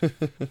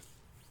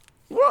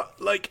 What?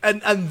 Like,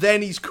 and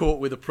then he's caught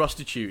with a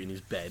prostitute in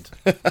his bed.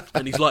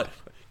 And he's like,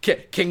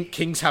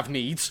 kings have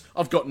needs.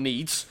 I've got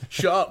needs.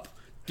 Shut up.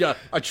 Yeah,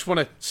 I just want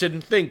to sit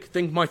and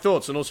think my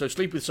thoughts, and also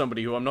sleep with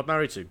somebody who I'm not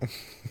married to.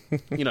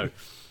 You know.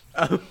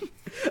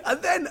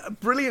 And then,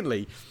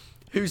 brilliantly,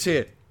 who's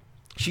here?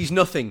 She's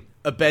nothing,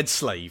 a bed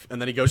slave.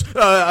 And then he goes,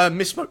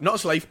 misspoke, not a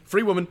slave,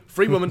 free woman,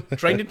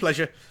 trained in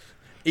pleasure.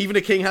 Even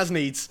a king has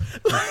needs.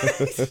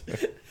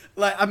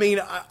 Like, I mean,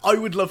 I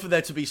would love for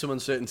there to be some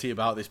uncertainty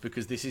about this,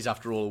 because this is,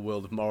 after all, a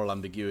world of moral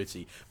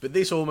ambiguity. But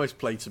this almost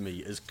played to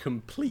me as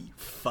complete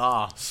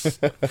farce.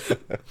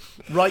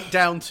 Right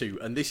down to,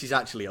 and this is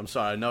actually, I'm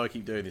sorry, I know I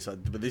keep doing this,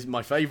 but this is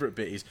my favourite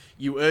bit, is,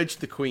 you urged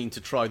the Queen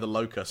to try the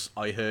locusts,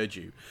 I heard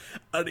you.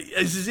 And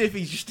it's as if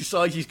he just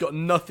decides he's got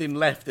nothing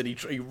left, and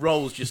he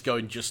rolls just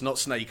going, just not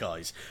snake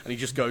eyes. And he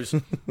just goes,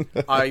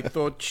 I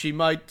thought she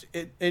might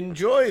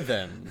enjoy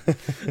them.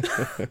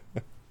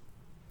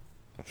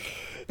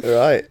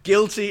 Right.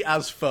 Guilty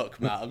as fuck,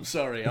 Matt. I'm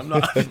sorry. I'm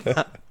not having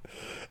that.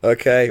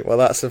 Okay, well,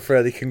 that's a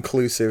fairly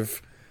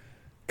conclusive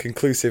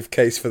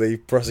case for the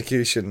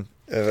prosecution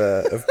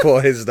of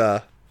poor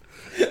Hisdar,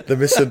 the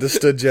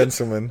misunderstood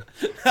gentleman.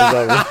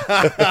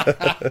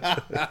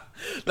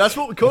 That's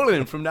what we're calling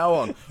him from now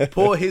on.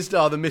 Poor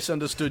Hisdar, the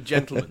misunderstood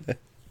gentleman.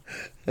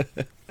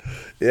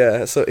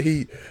 Yeah, so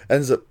he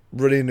ends up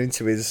running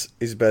into his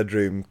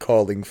bedroom,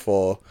 calling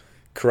for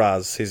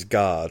Kraz, his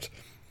guard.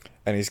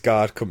 And his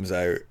guard comes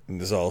out,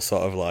 and there's all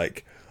sort of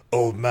like,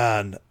 old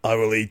man, I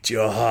will eat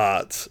your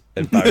heart.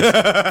 And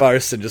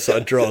Barristan just sort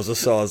of draws a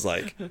sword,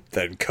 like,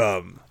 then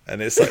come.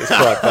 And it's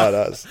quite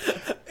badass.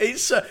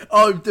 It's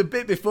the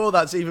bit before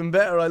that's even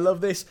better. I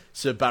love this.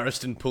 Sir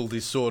Barristan pulled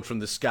his sword from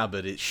the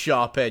scabbard. Its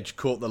sharp edge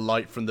caught the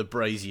light from the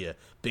brazier,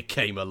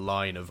 became a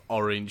line of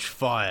orange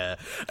fire.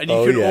 And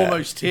you can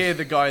almost hear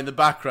the guy in the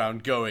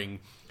background going,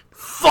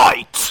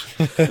 fight!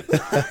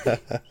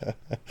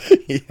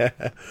 Yeah,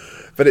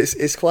 but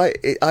it's quite.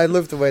 I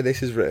love the way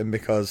this is written,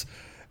 because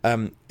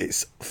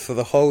it's, for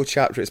the whole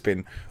chapter, it's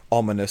been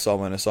ominous. Oh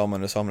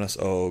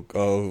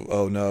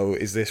no,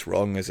 is this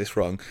wrong?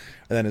 And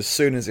then as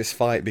soon as this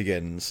fight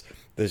begins,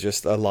 there's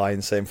just a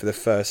line saying, for the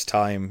first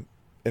time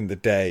in the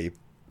day,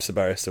 Sir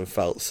Barristan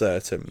felt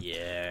certain.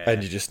 Yeah,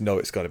 and you just know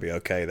it's got to be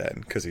okay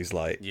then, because he's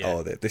like,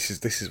 oh, this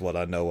is what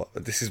I know.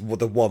 This is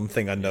the one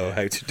thing I know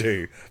how to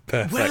do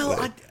perfectly.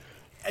 Well,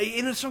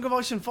 in A Song of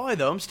Ice and Fire,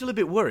 though, I'm still a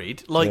bit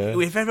worried. Like,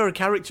 if ever a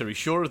character is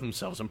sure of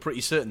themselves, I'm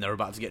pretty certain they're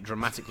about to get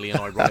dramatically and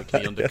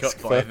ironically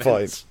undercut by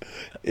events. Point.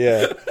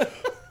 Yeah,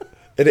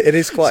 it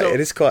is quite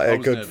a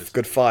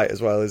good fight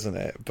as well, isn't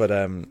it? But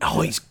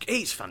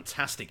it's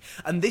fantastic,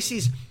 and this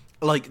is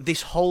like,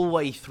 this whole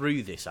way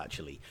through this.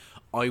 Actually,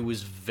 I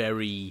was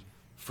very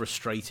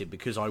frustrated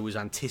because I was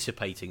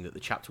anticipating that the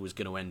chapter was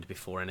going to end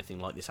before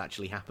anything like this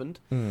actually happened.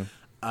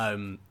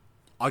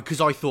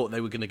 Because I thought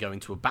they were going to go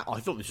into a battle. I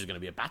thought this was going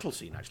to be a battle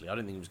scene, actually. I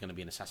didn't think it was going to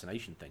be an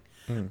assassination thing.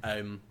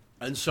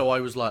 And so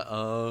I was like,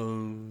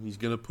 oh, he's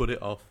going to put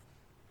it off.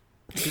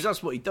 because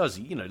that's what he does.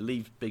 He,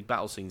 leave big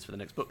battle scenes for the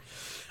next book,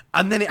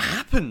 and then it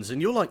happens,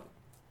 and you're like,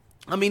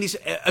 I mean, it's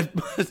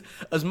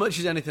as much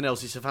as anything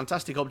else, it's a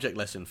fantastic object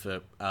lesson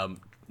for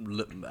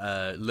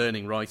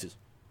learning writers,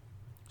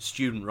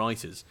 student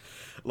writers,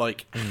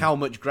 like how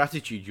much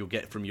gratitude you'll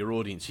get from your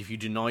audience if you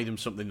deny them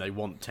something they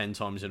want 10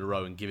 times in a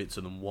row and give it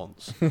to them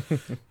once. Do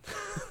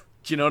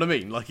you know what I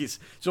mean? Like it's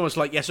almost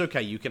like, yes,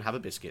 okay, you can have a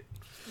biscuit.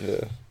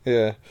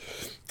 Yeah.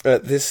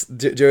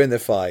 During the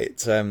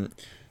fight,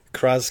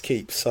 Kraz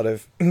keeps sort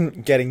of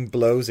getting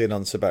blows in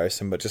on Sir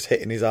Barristan, but just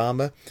hitting his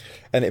armour.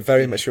 And it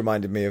very much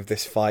reminded me of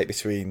this fight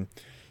between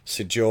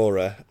Ser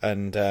Jorah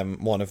and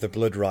one of the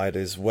Blood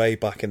Riders way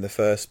back in the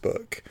first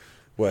book,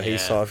 where he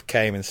sort of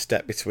came and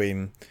stepped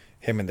between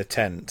him and the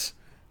tent.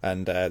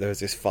 And there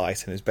was this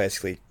fight, and it was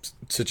basically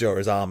Ser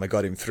Jorah's armour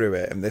got him through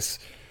it. And this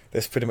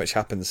pretty much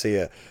happens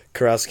here.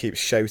 Kraz keeps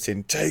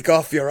shouting, "Take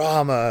off your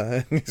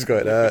armour!" And he's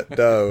going,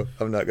 "No,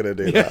 I'm not going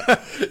to do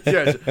that."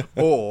 Yes,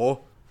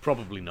 or...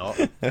 Probably not.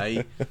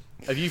 Hey,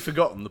 have you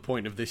forgotten the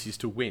point of this is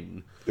to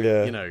win?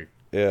 Yeah.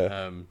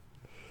 Yeah.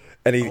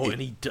 And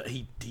he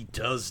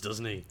does,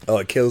 doesn't he? Oh,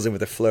 it kills him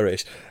with a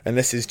flourish. And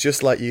this is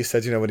just like you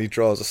said, when he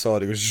draws a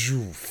sword, he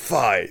goes,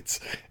 fight!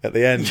 At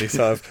the end, he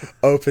sort of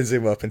opens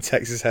him up and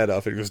takes his head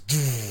off, and he goes,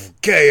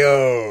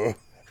 KO!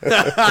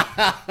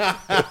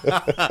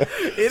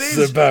 It is.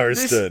 Sir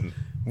Barristan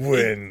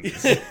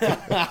wins.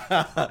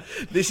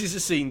 This is a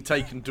scene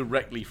taken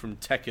directly from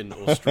Tekken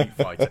or Street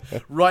Fighter.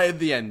 Right at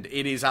the end,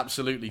 it is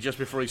absolutely, just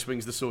before he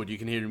swings the sword, you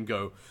can hear him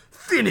go,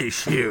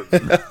 "Finish him!"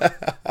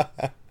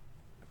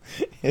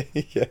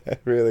 Yeah,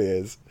 it really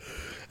is.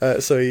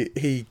 So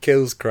he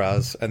kills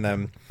Kraz and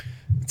then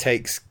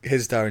takes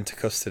Hizdahr into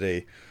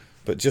custody.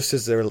 But just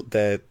as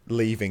they're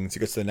leaving to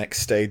go to the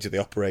next stage of the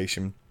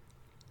operation,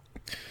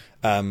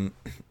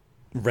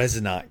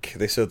 Reznak,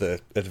 this other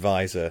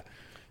advisor,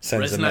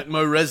 sends Reznak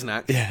Mo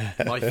Reznak, yeah,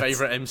 my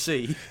favourite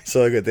MC.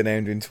 So good, they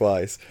named him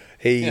twice.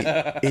 He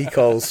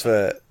calls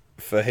for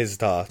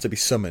Hizdahr to be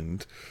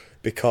summoned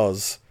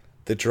because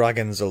the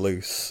dragons are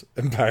loose.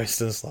 And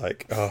Barristan's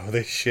like, "Oh,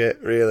 this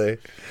shit, really?"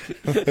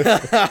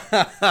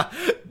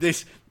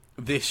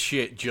 This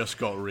shit just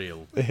got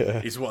real,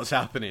 is what's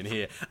happening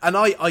here. And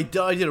I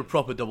did a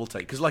proper double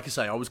take, because like I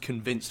say, I was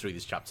convinced through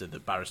this chapter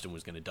that Barristan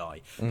was going to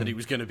die, that he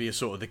was going to be a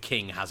sort of the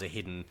king has a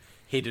hidden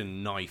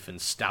knife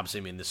and stabs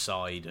him in the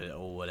side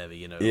or whatever,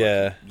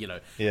 Yeah.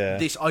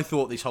 This, I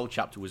thought this whole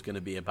chapter was going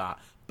to be about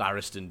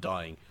Barristan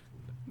dying.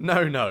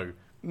 No.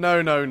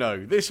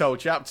 This whole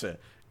chapter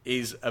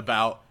is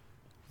about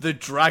the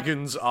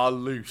dragons are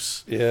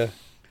loose. Yeah.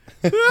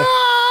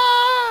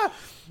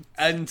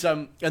 And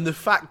the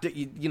fact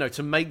that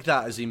to make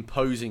that as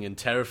imposing and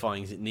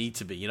terrifying as it needs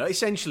to be,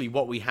 essentially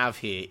what we have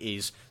here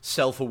is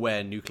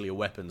self-aware nuclear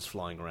weapons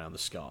flying around the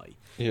sky.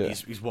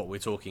 Is what we're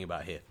talking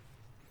about here.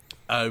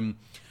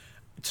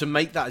 To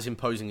make that as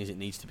imposing as it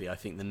needs to be, I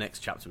think the next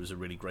chapter was a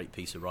really great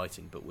piece of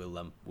writing, but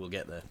we'll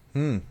get there.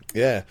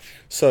 Yeah.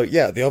 So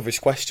the obvious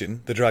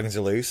question: the dragons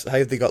are loose. How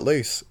have they got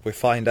loose? We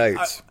find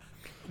out.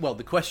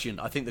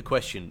 I think the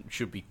question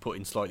should be put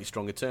in slightly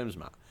stronger terms,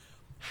 Matt.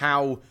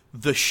 How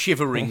the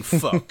shivering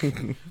fuck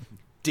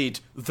did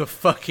the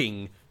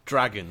fucking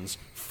dragons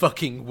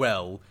fucking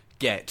well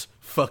get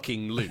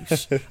fucking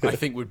loose? I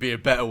think would be a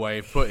better way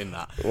of putting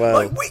that. Well,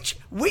 like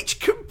which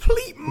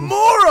complete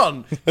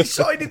moron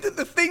decided that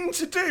the thing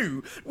to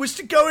do was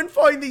to go and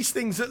find these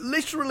things that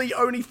literally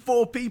only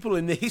 4 people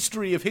in the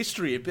history of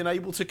history have been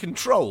able to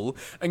control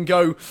and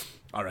go,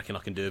 "I reckon I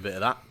can do a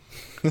bit of that."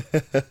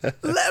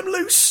 Let them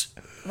loose.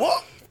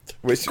 What?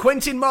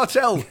 Quentin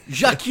Martel,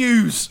 Jacques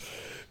Hughes.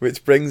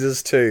 Which brings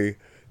us to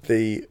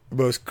the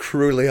most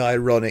cruelly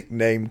ironic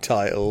name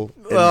title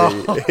in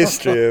the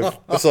history of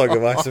A Song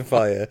of Ice and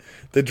Fire,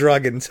 The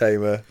Dragon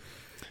Tamer.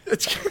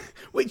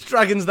 Which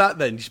dragon's that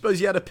then? Do you suppose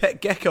he had a pet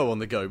gecko on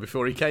the go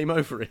before he came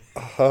over it?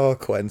 Oh,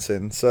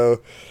 Quentin.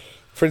 So,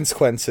 Prince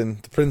Quentin,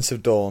 the Prince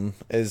of Dawn,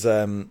 is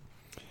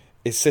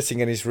sitting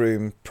in his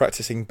room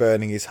practicing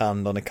burning his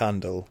hand on a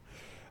candle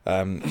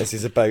as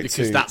he's about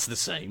because that's the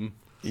same.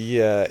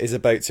 Yeah, he's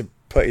about to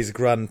put his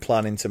grand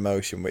plan into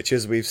motion, which,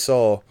 as we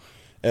saw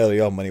early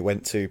on when he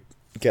went to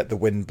get the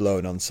wind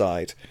blown on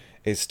side,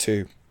 is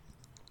to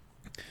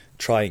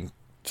try and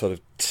sort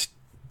of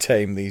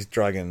tame these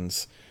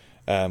dragons.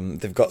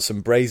 They've got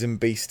some brazen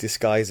beast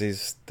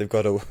disguises. They've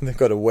got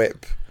a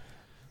whip.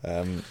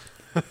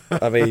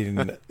 I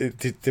mean,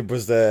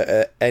 was there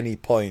at any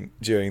point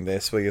during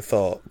this where you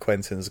thought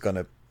Quentin's going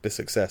to be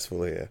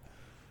successful here?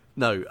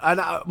 No, and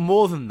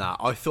more than that,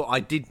 I thought I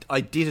did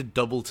a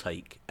double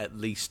take at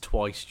least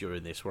twice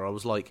during this, where I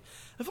was like,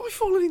 "Have I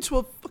fallen into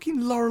a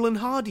fucking Laurel and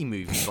Hardy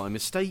movie by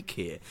mistake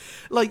here?"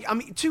 Like, I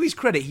mean, to his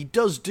credit, he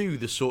does do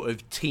the sort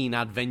of teen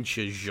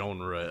adventure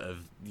genre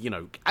of,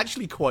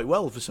 actually quite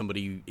well for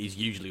somebody who is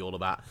usually all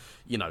about,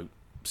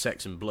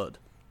 sex and blood.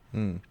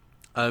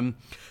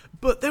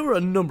 But there were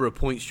a number of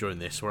points during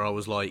this where I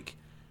was like,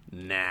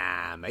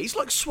 Nah, mate. It's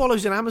like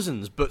Swallows and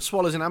Amazons, but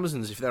Swallows and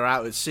Amazons, if they're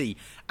out at sea,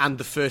 and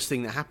the first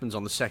thing that happens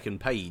on the second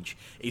page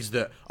is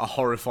that a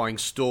horrifying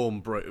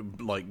storm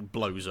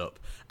blows up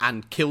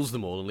and kills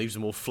them all and leaves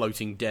them all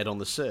floating dead on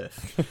the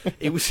surf.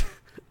 It was...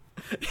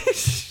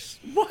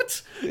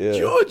 What? Yeah.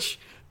 George?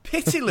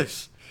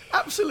 Pitiless.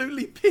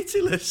 Absolutely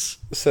pitiless.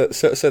 So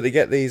they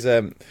get these...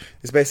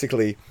 it's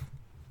basically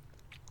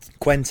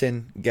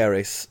Quentin,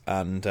 Garrus,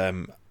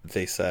 and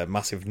this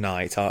massive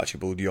knight,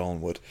 Archibald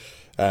Yarnwood.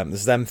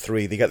 There's them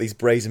three. They get these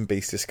brazen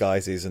beast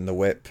disguises and the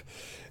whip.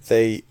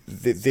 They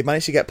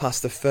manage to get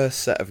past the first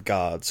set of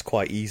guards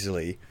quite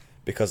easily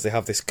because they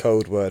have this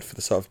code word for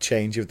the sort of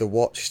change of the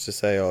watch to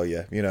say, oh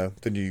yeah,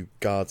 the new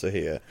guards are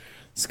here.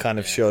 This kind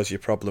of shows your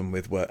problem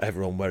with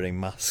everyone wearing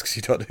masks.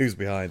 You don't know who's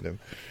behind them.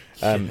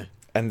 And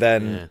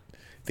then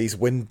these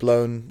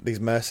these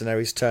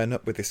mercenaries turn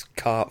up with this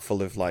cart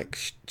full of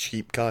like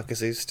sheep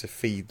carcasses to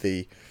feed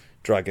the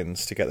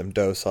dragons to get them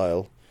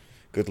docile.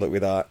 Good luck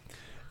with that.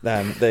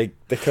 They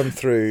come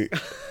through.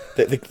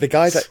 The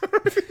guy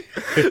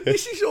that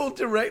this is all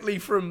directly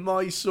from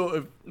my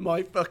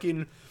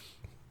fucking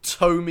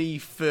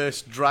Tomy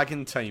first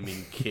dragon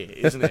taming kit,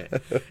 isn't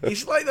it?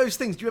 It's like those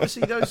things. Do you ever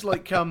see those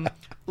like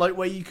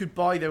where you could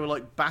buy? They were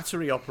like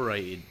battery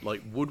operated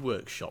like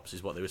woodwork shops,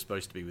 is what they were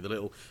supposed to be, with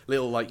a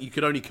little like you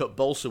could only cut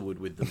balsa wood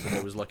with them. But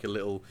there was like a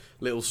little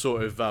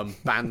sort of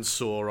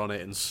bandsaw on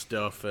it and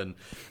stuff, and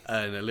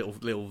a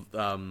little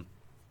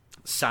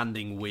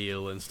sanding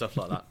wheel and stuff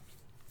like that.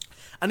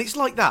 And it's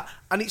like that.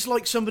 And it's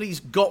like somebody's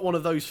got one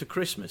of those for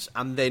Christmas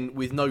and then,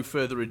 with no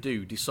further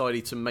ado,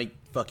 decided to make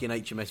fucking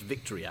HMS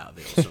Victory out of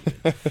it or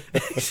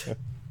something.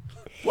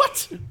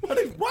 What?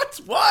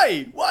 What?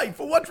 Why? Why?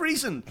 For what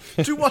reason?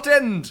 To what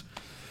end?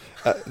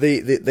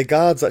 The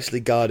guards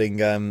actually guarding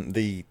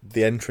the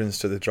entrance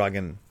to the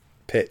dragon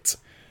pit,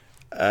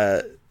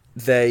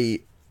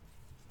 they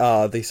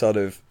are the sort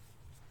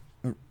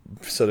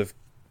of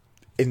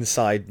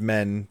inside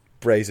men,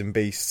 brazen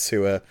beasts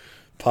who are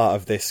part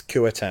of this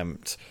coup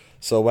attempt.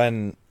 So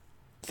when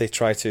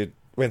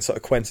sort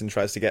of Quentin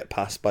tries to get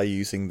past by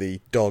using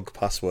the dog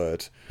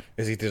password,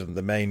 as he did on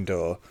the main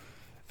door,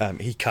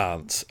 he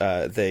can't.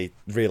 They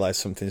realise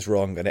something's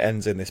wrong, and it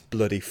ends in this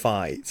bloody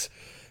fight.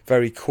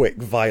 Very quick,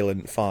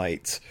 violent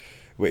fight,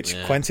 which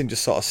Quentin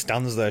just sort of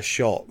stands there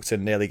shocked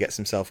and nearly gets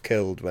himself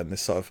killed when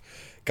this sort of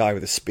guy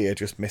with a spear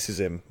just misses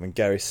him when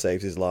Garrus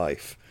saves his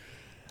life.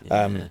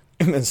 And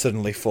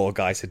suddenly 4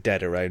 guys are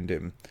dead around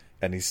him.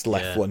 And he's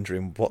left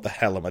wondering, what the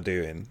hell am I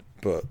doing?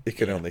 But he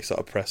can only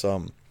sort of press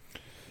on.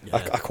 I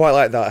quite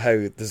like that,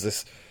 how there's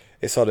this...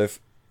 It's sort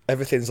of...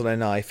 Everything's on a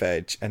knife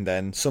edge, and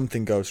then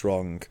something goes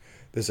wrong.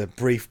 There's a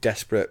brief,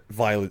 desperate,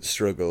 violent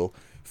struggle.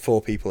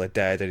 4 people are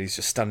dead, and he's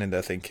just standing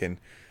there thinking,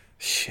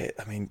 shit,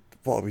 I mean,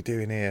 what are we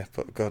doing here?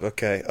 But God,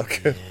 okay,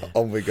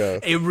 on we go.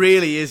 It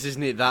really is,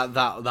 isn't it?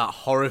 That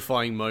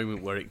horrifying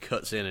moment where it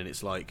cuts in and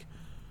it's like,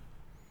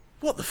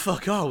 what the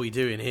fuck are we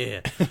doing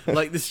here?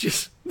 Like, there's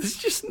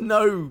just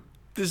no...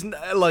 There's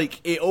like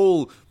it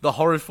all, the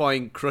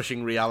horrifying,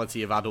 crushing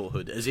reality of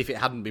adulthood, as if it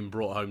hadn't been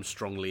brought home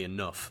strongly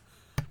enough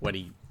when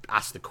he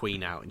asked the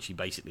Queen out and she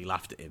basically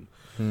laughed at him.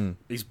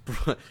 He's,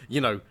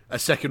 a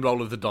second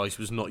roll of the dice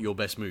was not your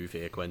best move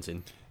here,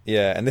 Quentin.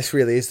 Yeah, and this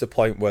really is the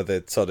point where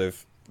the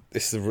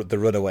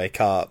runaway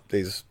cart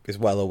is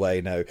well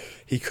away now.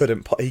 He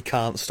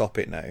can't stop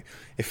it now.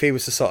 If he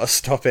was to sort of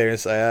stop here and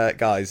say,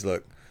 guys,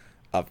 look,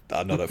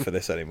 I'm not up for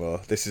this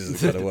anymore. This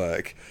isn't going to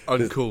work.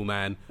 Uncool,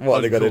 man. What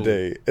are they going to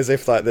do? As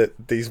if like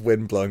these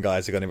windblown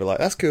guys are going to be like,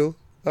 that's cool.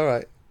 All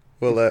right.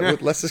 Well,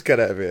 let's just get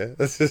out of here.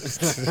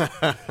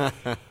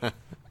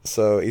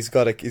 So he's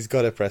got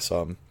to press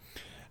on.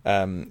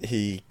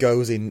 He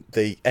goes in.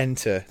 They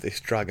enter this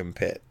dragon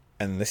pit,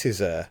 and this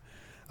is I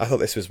thought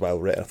this was well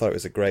written. I thought it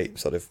was a great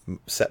sort of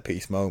set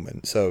piece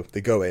moment. So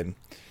they go in,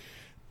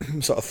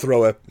 sort of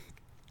throw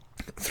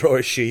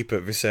a sheep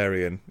at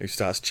Viserion, who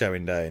starts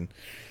chowing down.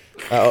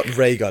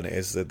 Rhaegon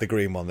is the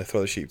green one. They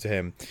throw the sheep to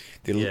him.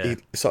 He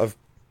sort of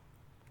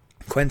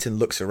Quentin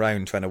looks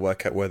around trying to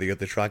work out where the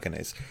other dragon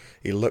is.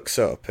 He looks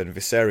up, and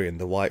Viserion,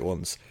 the white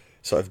ones,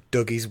 sort of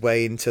dug his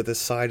way into the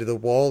side of the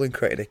wall and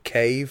created a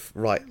cave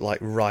right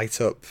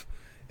up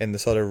in the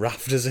sort of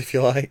rafters, if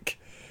you like.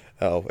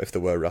 Oh, if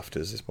there were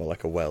rafters, it's more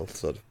like a well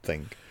sort of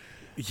thing.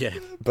 Yeah.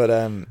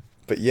 But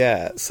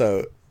yeah.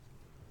 So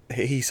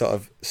he sort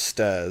of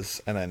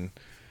stirs and then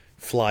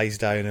flies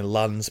down and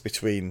lands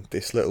between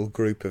this little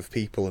group of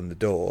people and the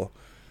door.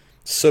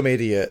 Some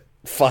idiot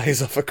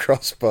fires off a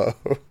crossbow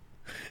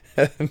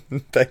and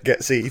then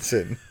gets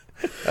eaten.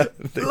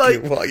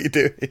 Thinking, what are you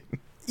doing?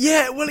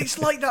 Yeah, well, it's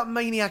like that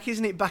maniac,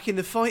 isn't it, back in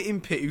the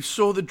fighting pit, who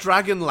saw the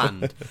dragon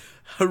land,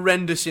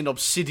 horrendous in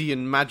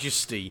obsidian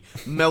majesty,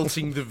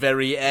 melting the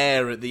very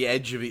air at the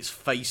edge of its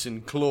face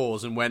and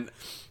claws, and went,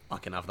 I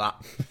can have that.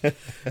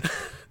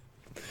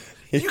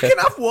 You can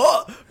have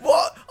what?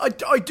 What?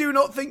 I do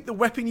not think the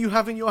weapon you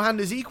have in your hand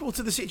is equal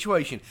to the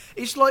situation.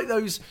 It's like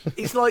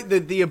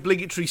the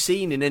obligatory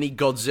scene in any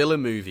Godzilla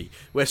movie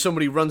where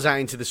somebody runs out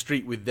into the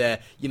street with their,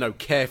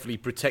 carefully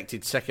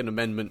protected Second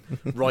Amendment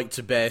right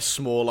to bear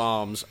small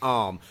arms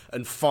arm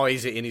and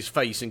fires it in his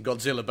face, and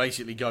Godzilla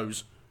basically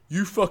goes,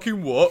 "You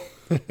fucking what?"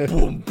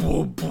 Boom,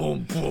 boom,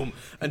 boom, boom,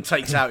 and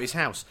takes out his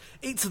house.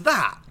 It's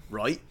that,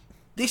 right?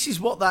 This is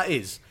what that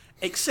is.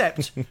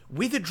 Except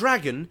with a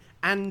dragon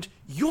and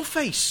your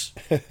face.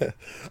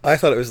 I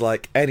thought it was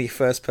like any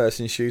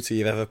first-person shooter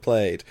you've ever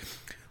played,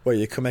 where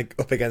you come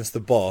up against the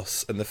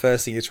boss, and the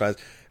first thing you try is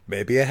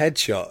maybe a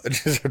headshot.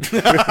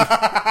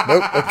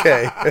 Nope,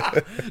 okay.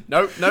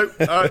 Nope.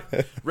 All right.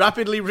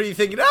 Rapidly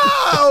rethinking,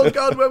 oh,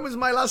 God, when was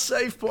my last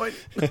save point?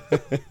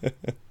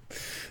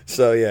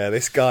 So, yeah,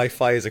 this guy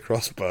fires a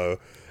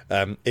crossbow.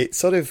 It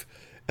sort of,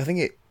 I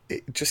think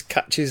it just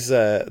catches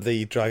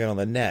the dragon on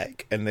the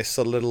neck, and this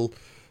little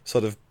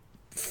sort of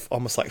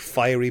almost like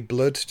fiery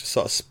blood just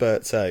sort of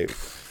spurts out,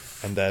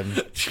 and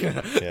then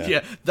yeah,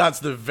 that's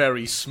the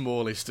very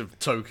smallest of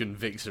token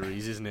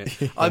victories, isn't it?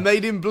 I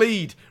made him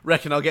bleed.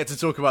 Reckon I'll get to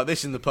talk about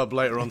this in the pub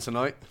later on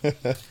tonight.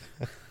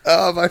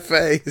 Oh, my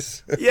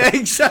face. Yeah,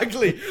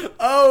 exactly.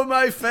 Oh,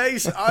 my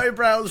face,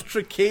 eyebrows,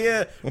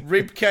 trachea,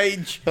 rib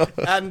cage,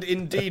 and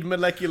indeed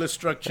molecular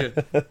structure.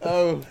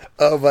 Oh,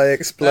 my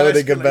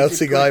exploding and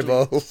melting quickly.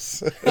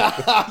 Eyeballs.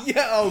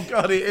 Yeah, oh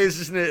God, it is,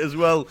 isn't it, as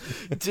well?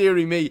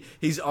 Deary me,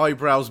 his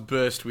eyebrows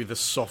burst with a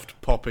soft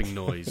popping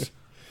noise.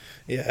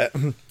 Yeah,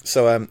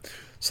 so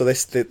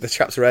the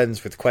chapter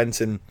ends with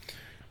Quentin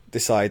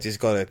decides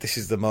this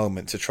is the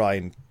moment to try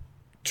and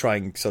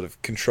sort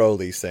of control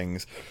these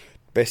things.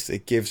 Basically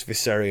gives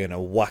Viserion a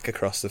whack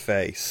across the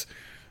face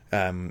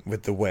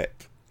with the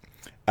whip,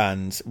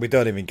 and we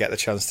don't even get the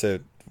chance to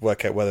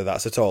work out whether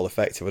that's at all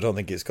effective. I don't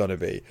think it's going to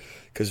be,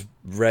 because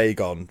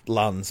Rhaegon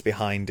lands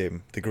behind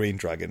him, the green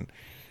dragon,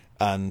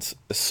 and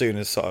as soon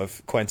as sort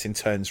of Quentin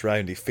turns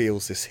round, he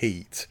feels this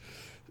heat,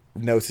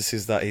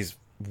 notices that his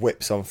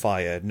whip's on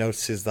fire,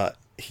 notices that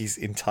his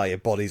entire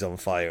body's on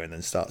fire, and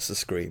then starts to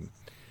scream.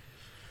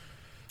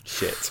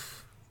 Shit.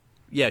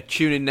 Yeah,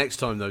 tune in next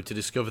time, though, to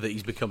discover that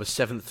he's become a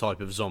seventh type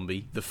of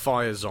zombie, the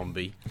fire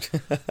zombie.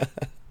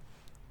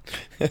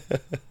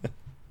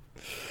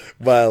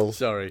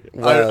 Sorry.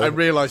 I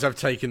realise I've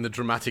taken the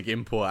dramatic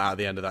import out at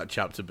the end of that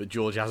chapter, but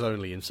George has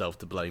only himself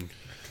to blame.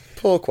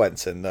 Poor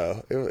Quentin,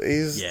 though.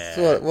 He's he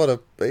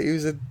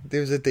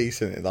was a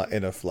decent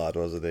enough lad,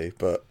 wasn't he?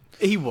 But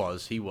he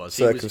was. He was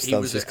a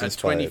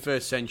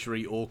 21st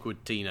century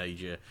awkward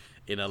teenager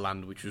in a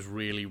land which was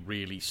really,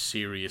 really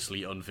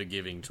seriously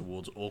unforgiving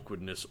towards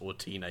awkwardness or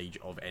teenage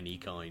of any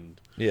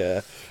kind. Yeah,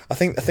 I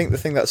think the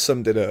thing that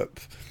summed it up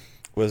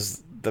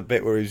was the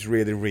bit where he's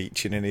really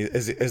reaching, and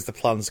as the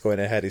plan's going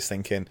ahead, he's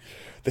thinking,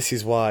 "This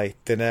is why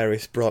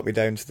Daenerys brought me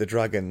down to the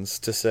dragons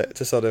to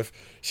sort of.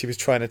 She was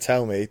trying to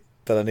tell me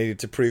that I needed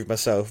to prove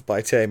myself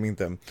by taming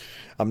them.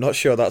 I'm not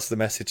sure that's the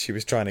message she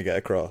was trying to get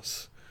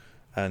across."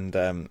 And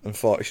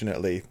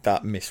unfortunately,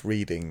 that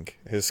misreading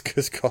has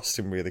cost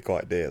him really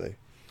quite dearly.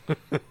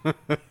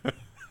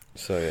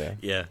 So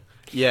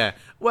yeah.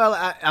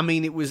 Well, I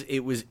mean, it was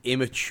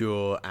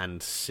immature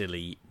and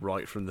silly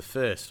right from the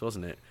first,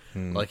 wasn't it?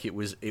 Like it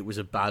was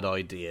a bad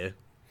idea,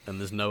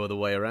 and there's no other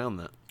way around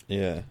that.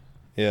 Yeah.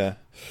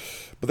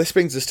 But this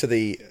brings us to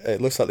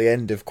it looks like the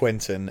end of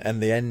Quentin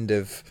and the end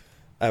of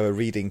our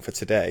reading for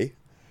today.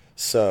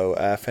 So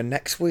for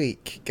next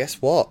week, guess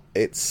what?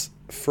 It's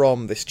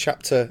from this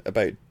chapter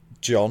about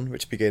Jon,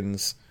 which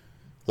begins,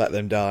 "Let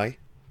them die."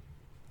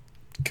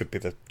 Could be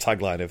the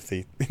tagline of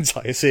the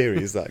entire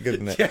series, that,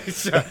 couldn't it? Yeah,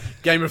 it's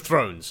Game of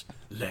Thrones.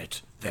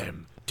 Let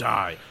them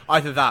die.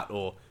 Either that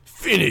or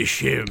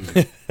finish him.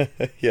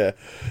 Yeah.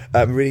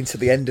 I'm reading to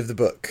the end of the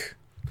book.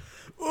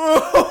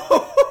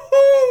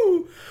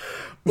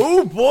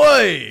 Oh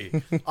boy!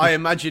 I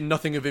imagine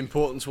nothing of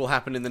importance will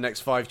happen in the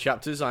next 5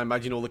 chapters. I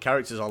imagine all the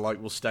characters I like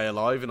will stay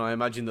alive, and I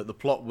imagine that the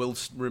plot will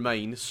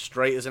remain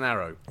straight as an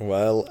arrow.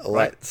 Well,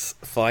 let's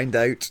find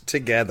out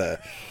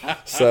together.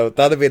 So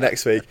that'll be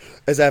next week.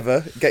 As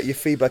ever, get your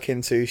feedback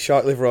into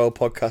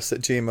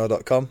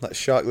sharkliveroilpodcast@gmail.com. That's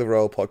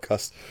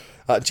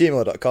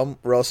sharkliveroilpodcast@gmail.com.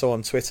 We're also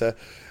on Twitter,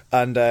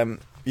 and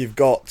you've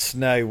got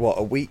now,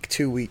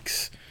 2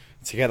 weeks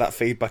to get that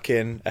feedback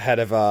in ahead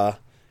of our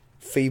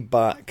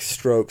feedback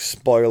 /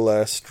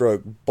 spoiler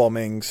 /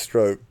 bombing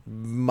 /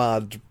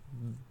 mad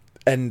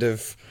end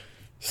of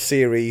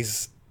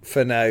series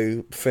for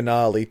now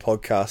finale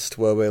podcast,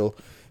 where we'll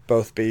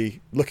both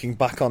be looking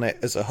back on it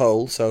as a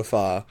whole so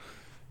far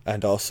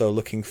and also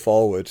looking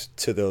forward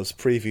to those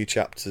preview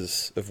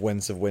chapters of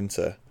Winds of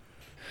Winter.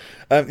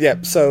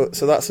 So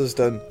that's us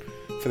done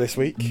for this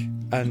week,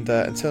 and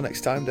until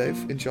next time,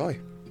 Dave, enjoy.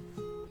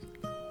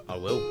 I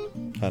will.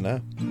 I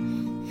know.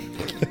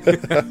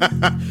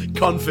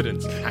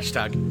 Confidence.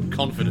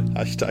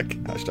 #confidence.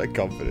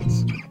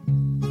 #confidence.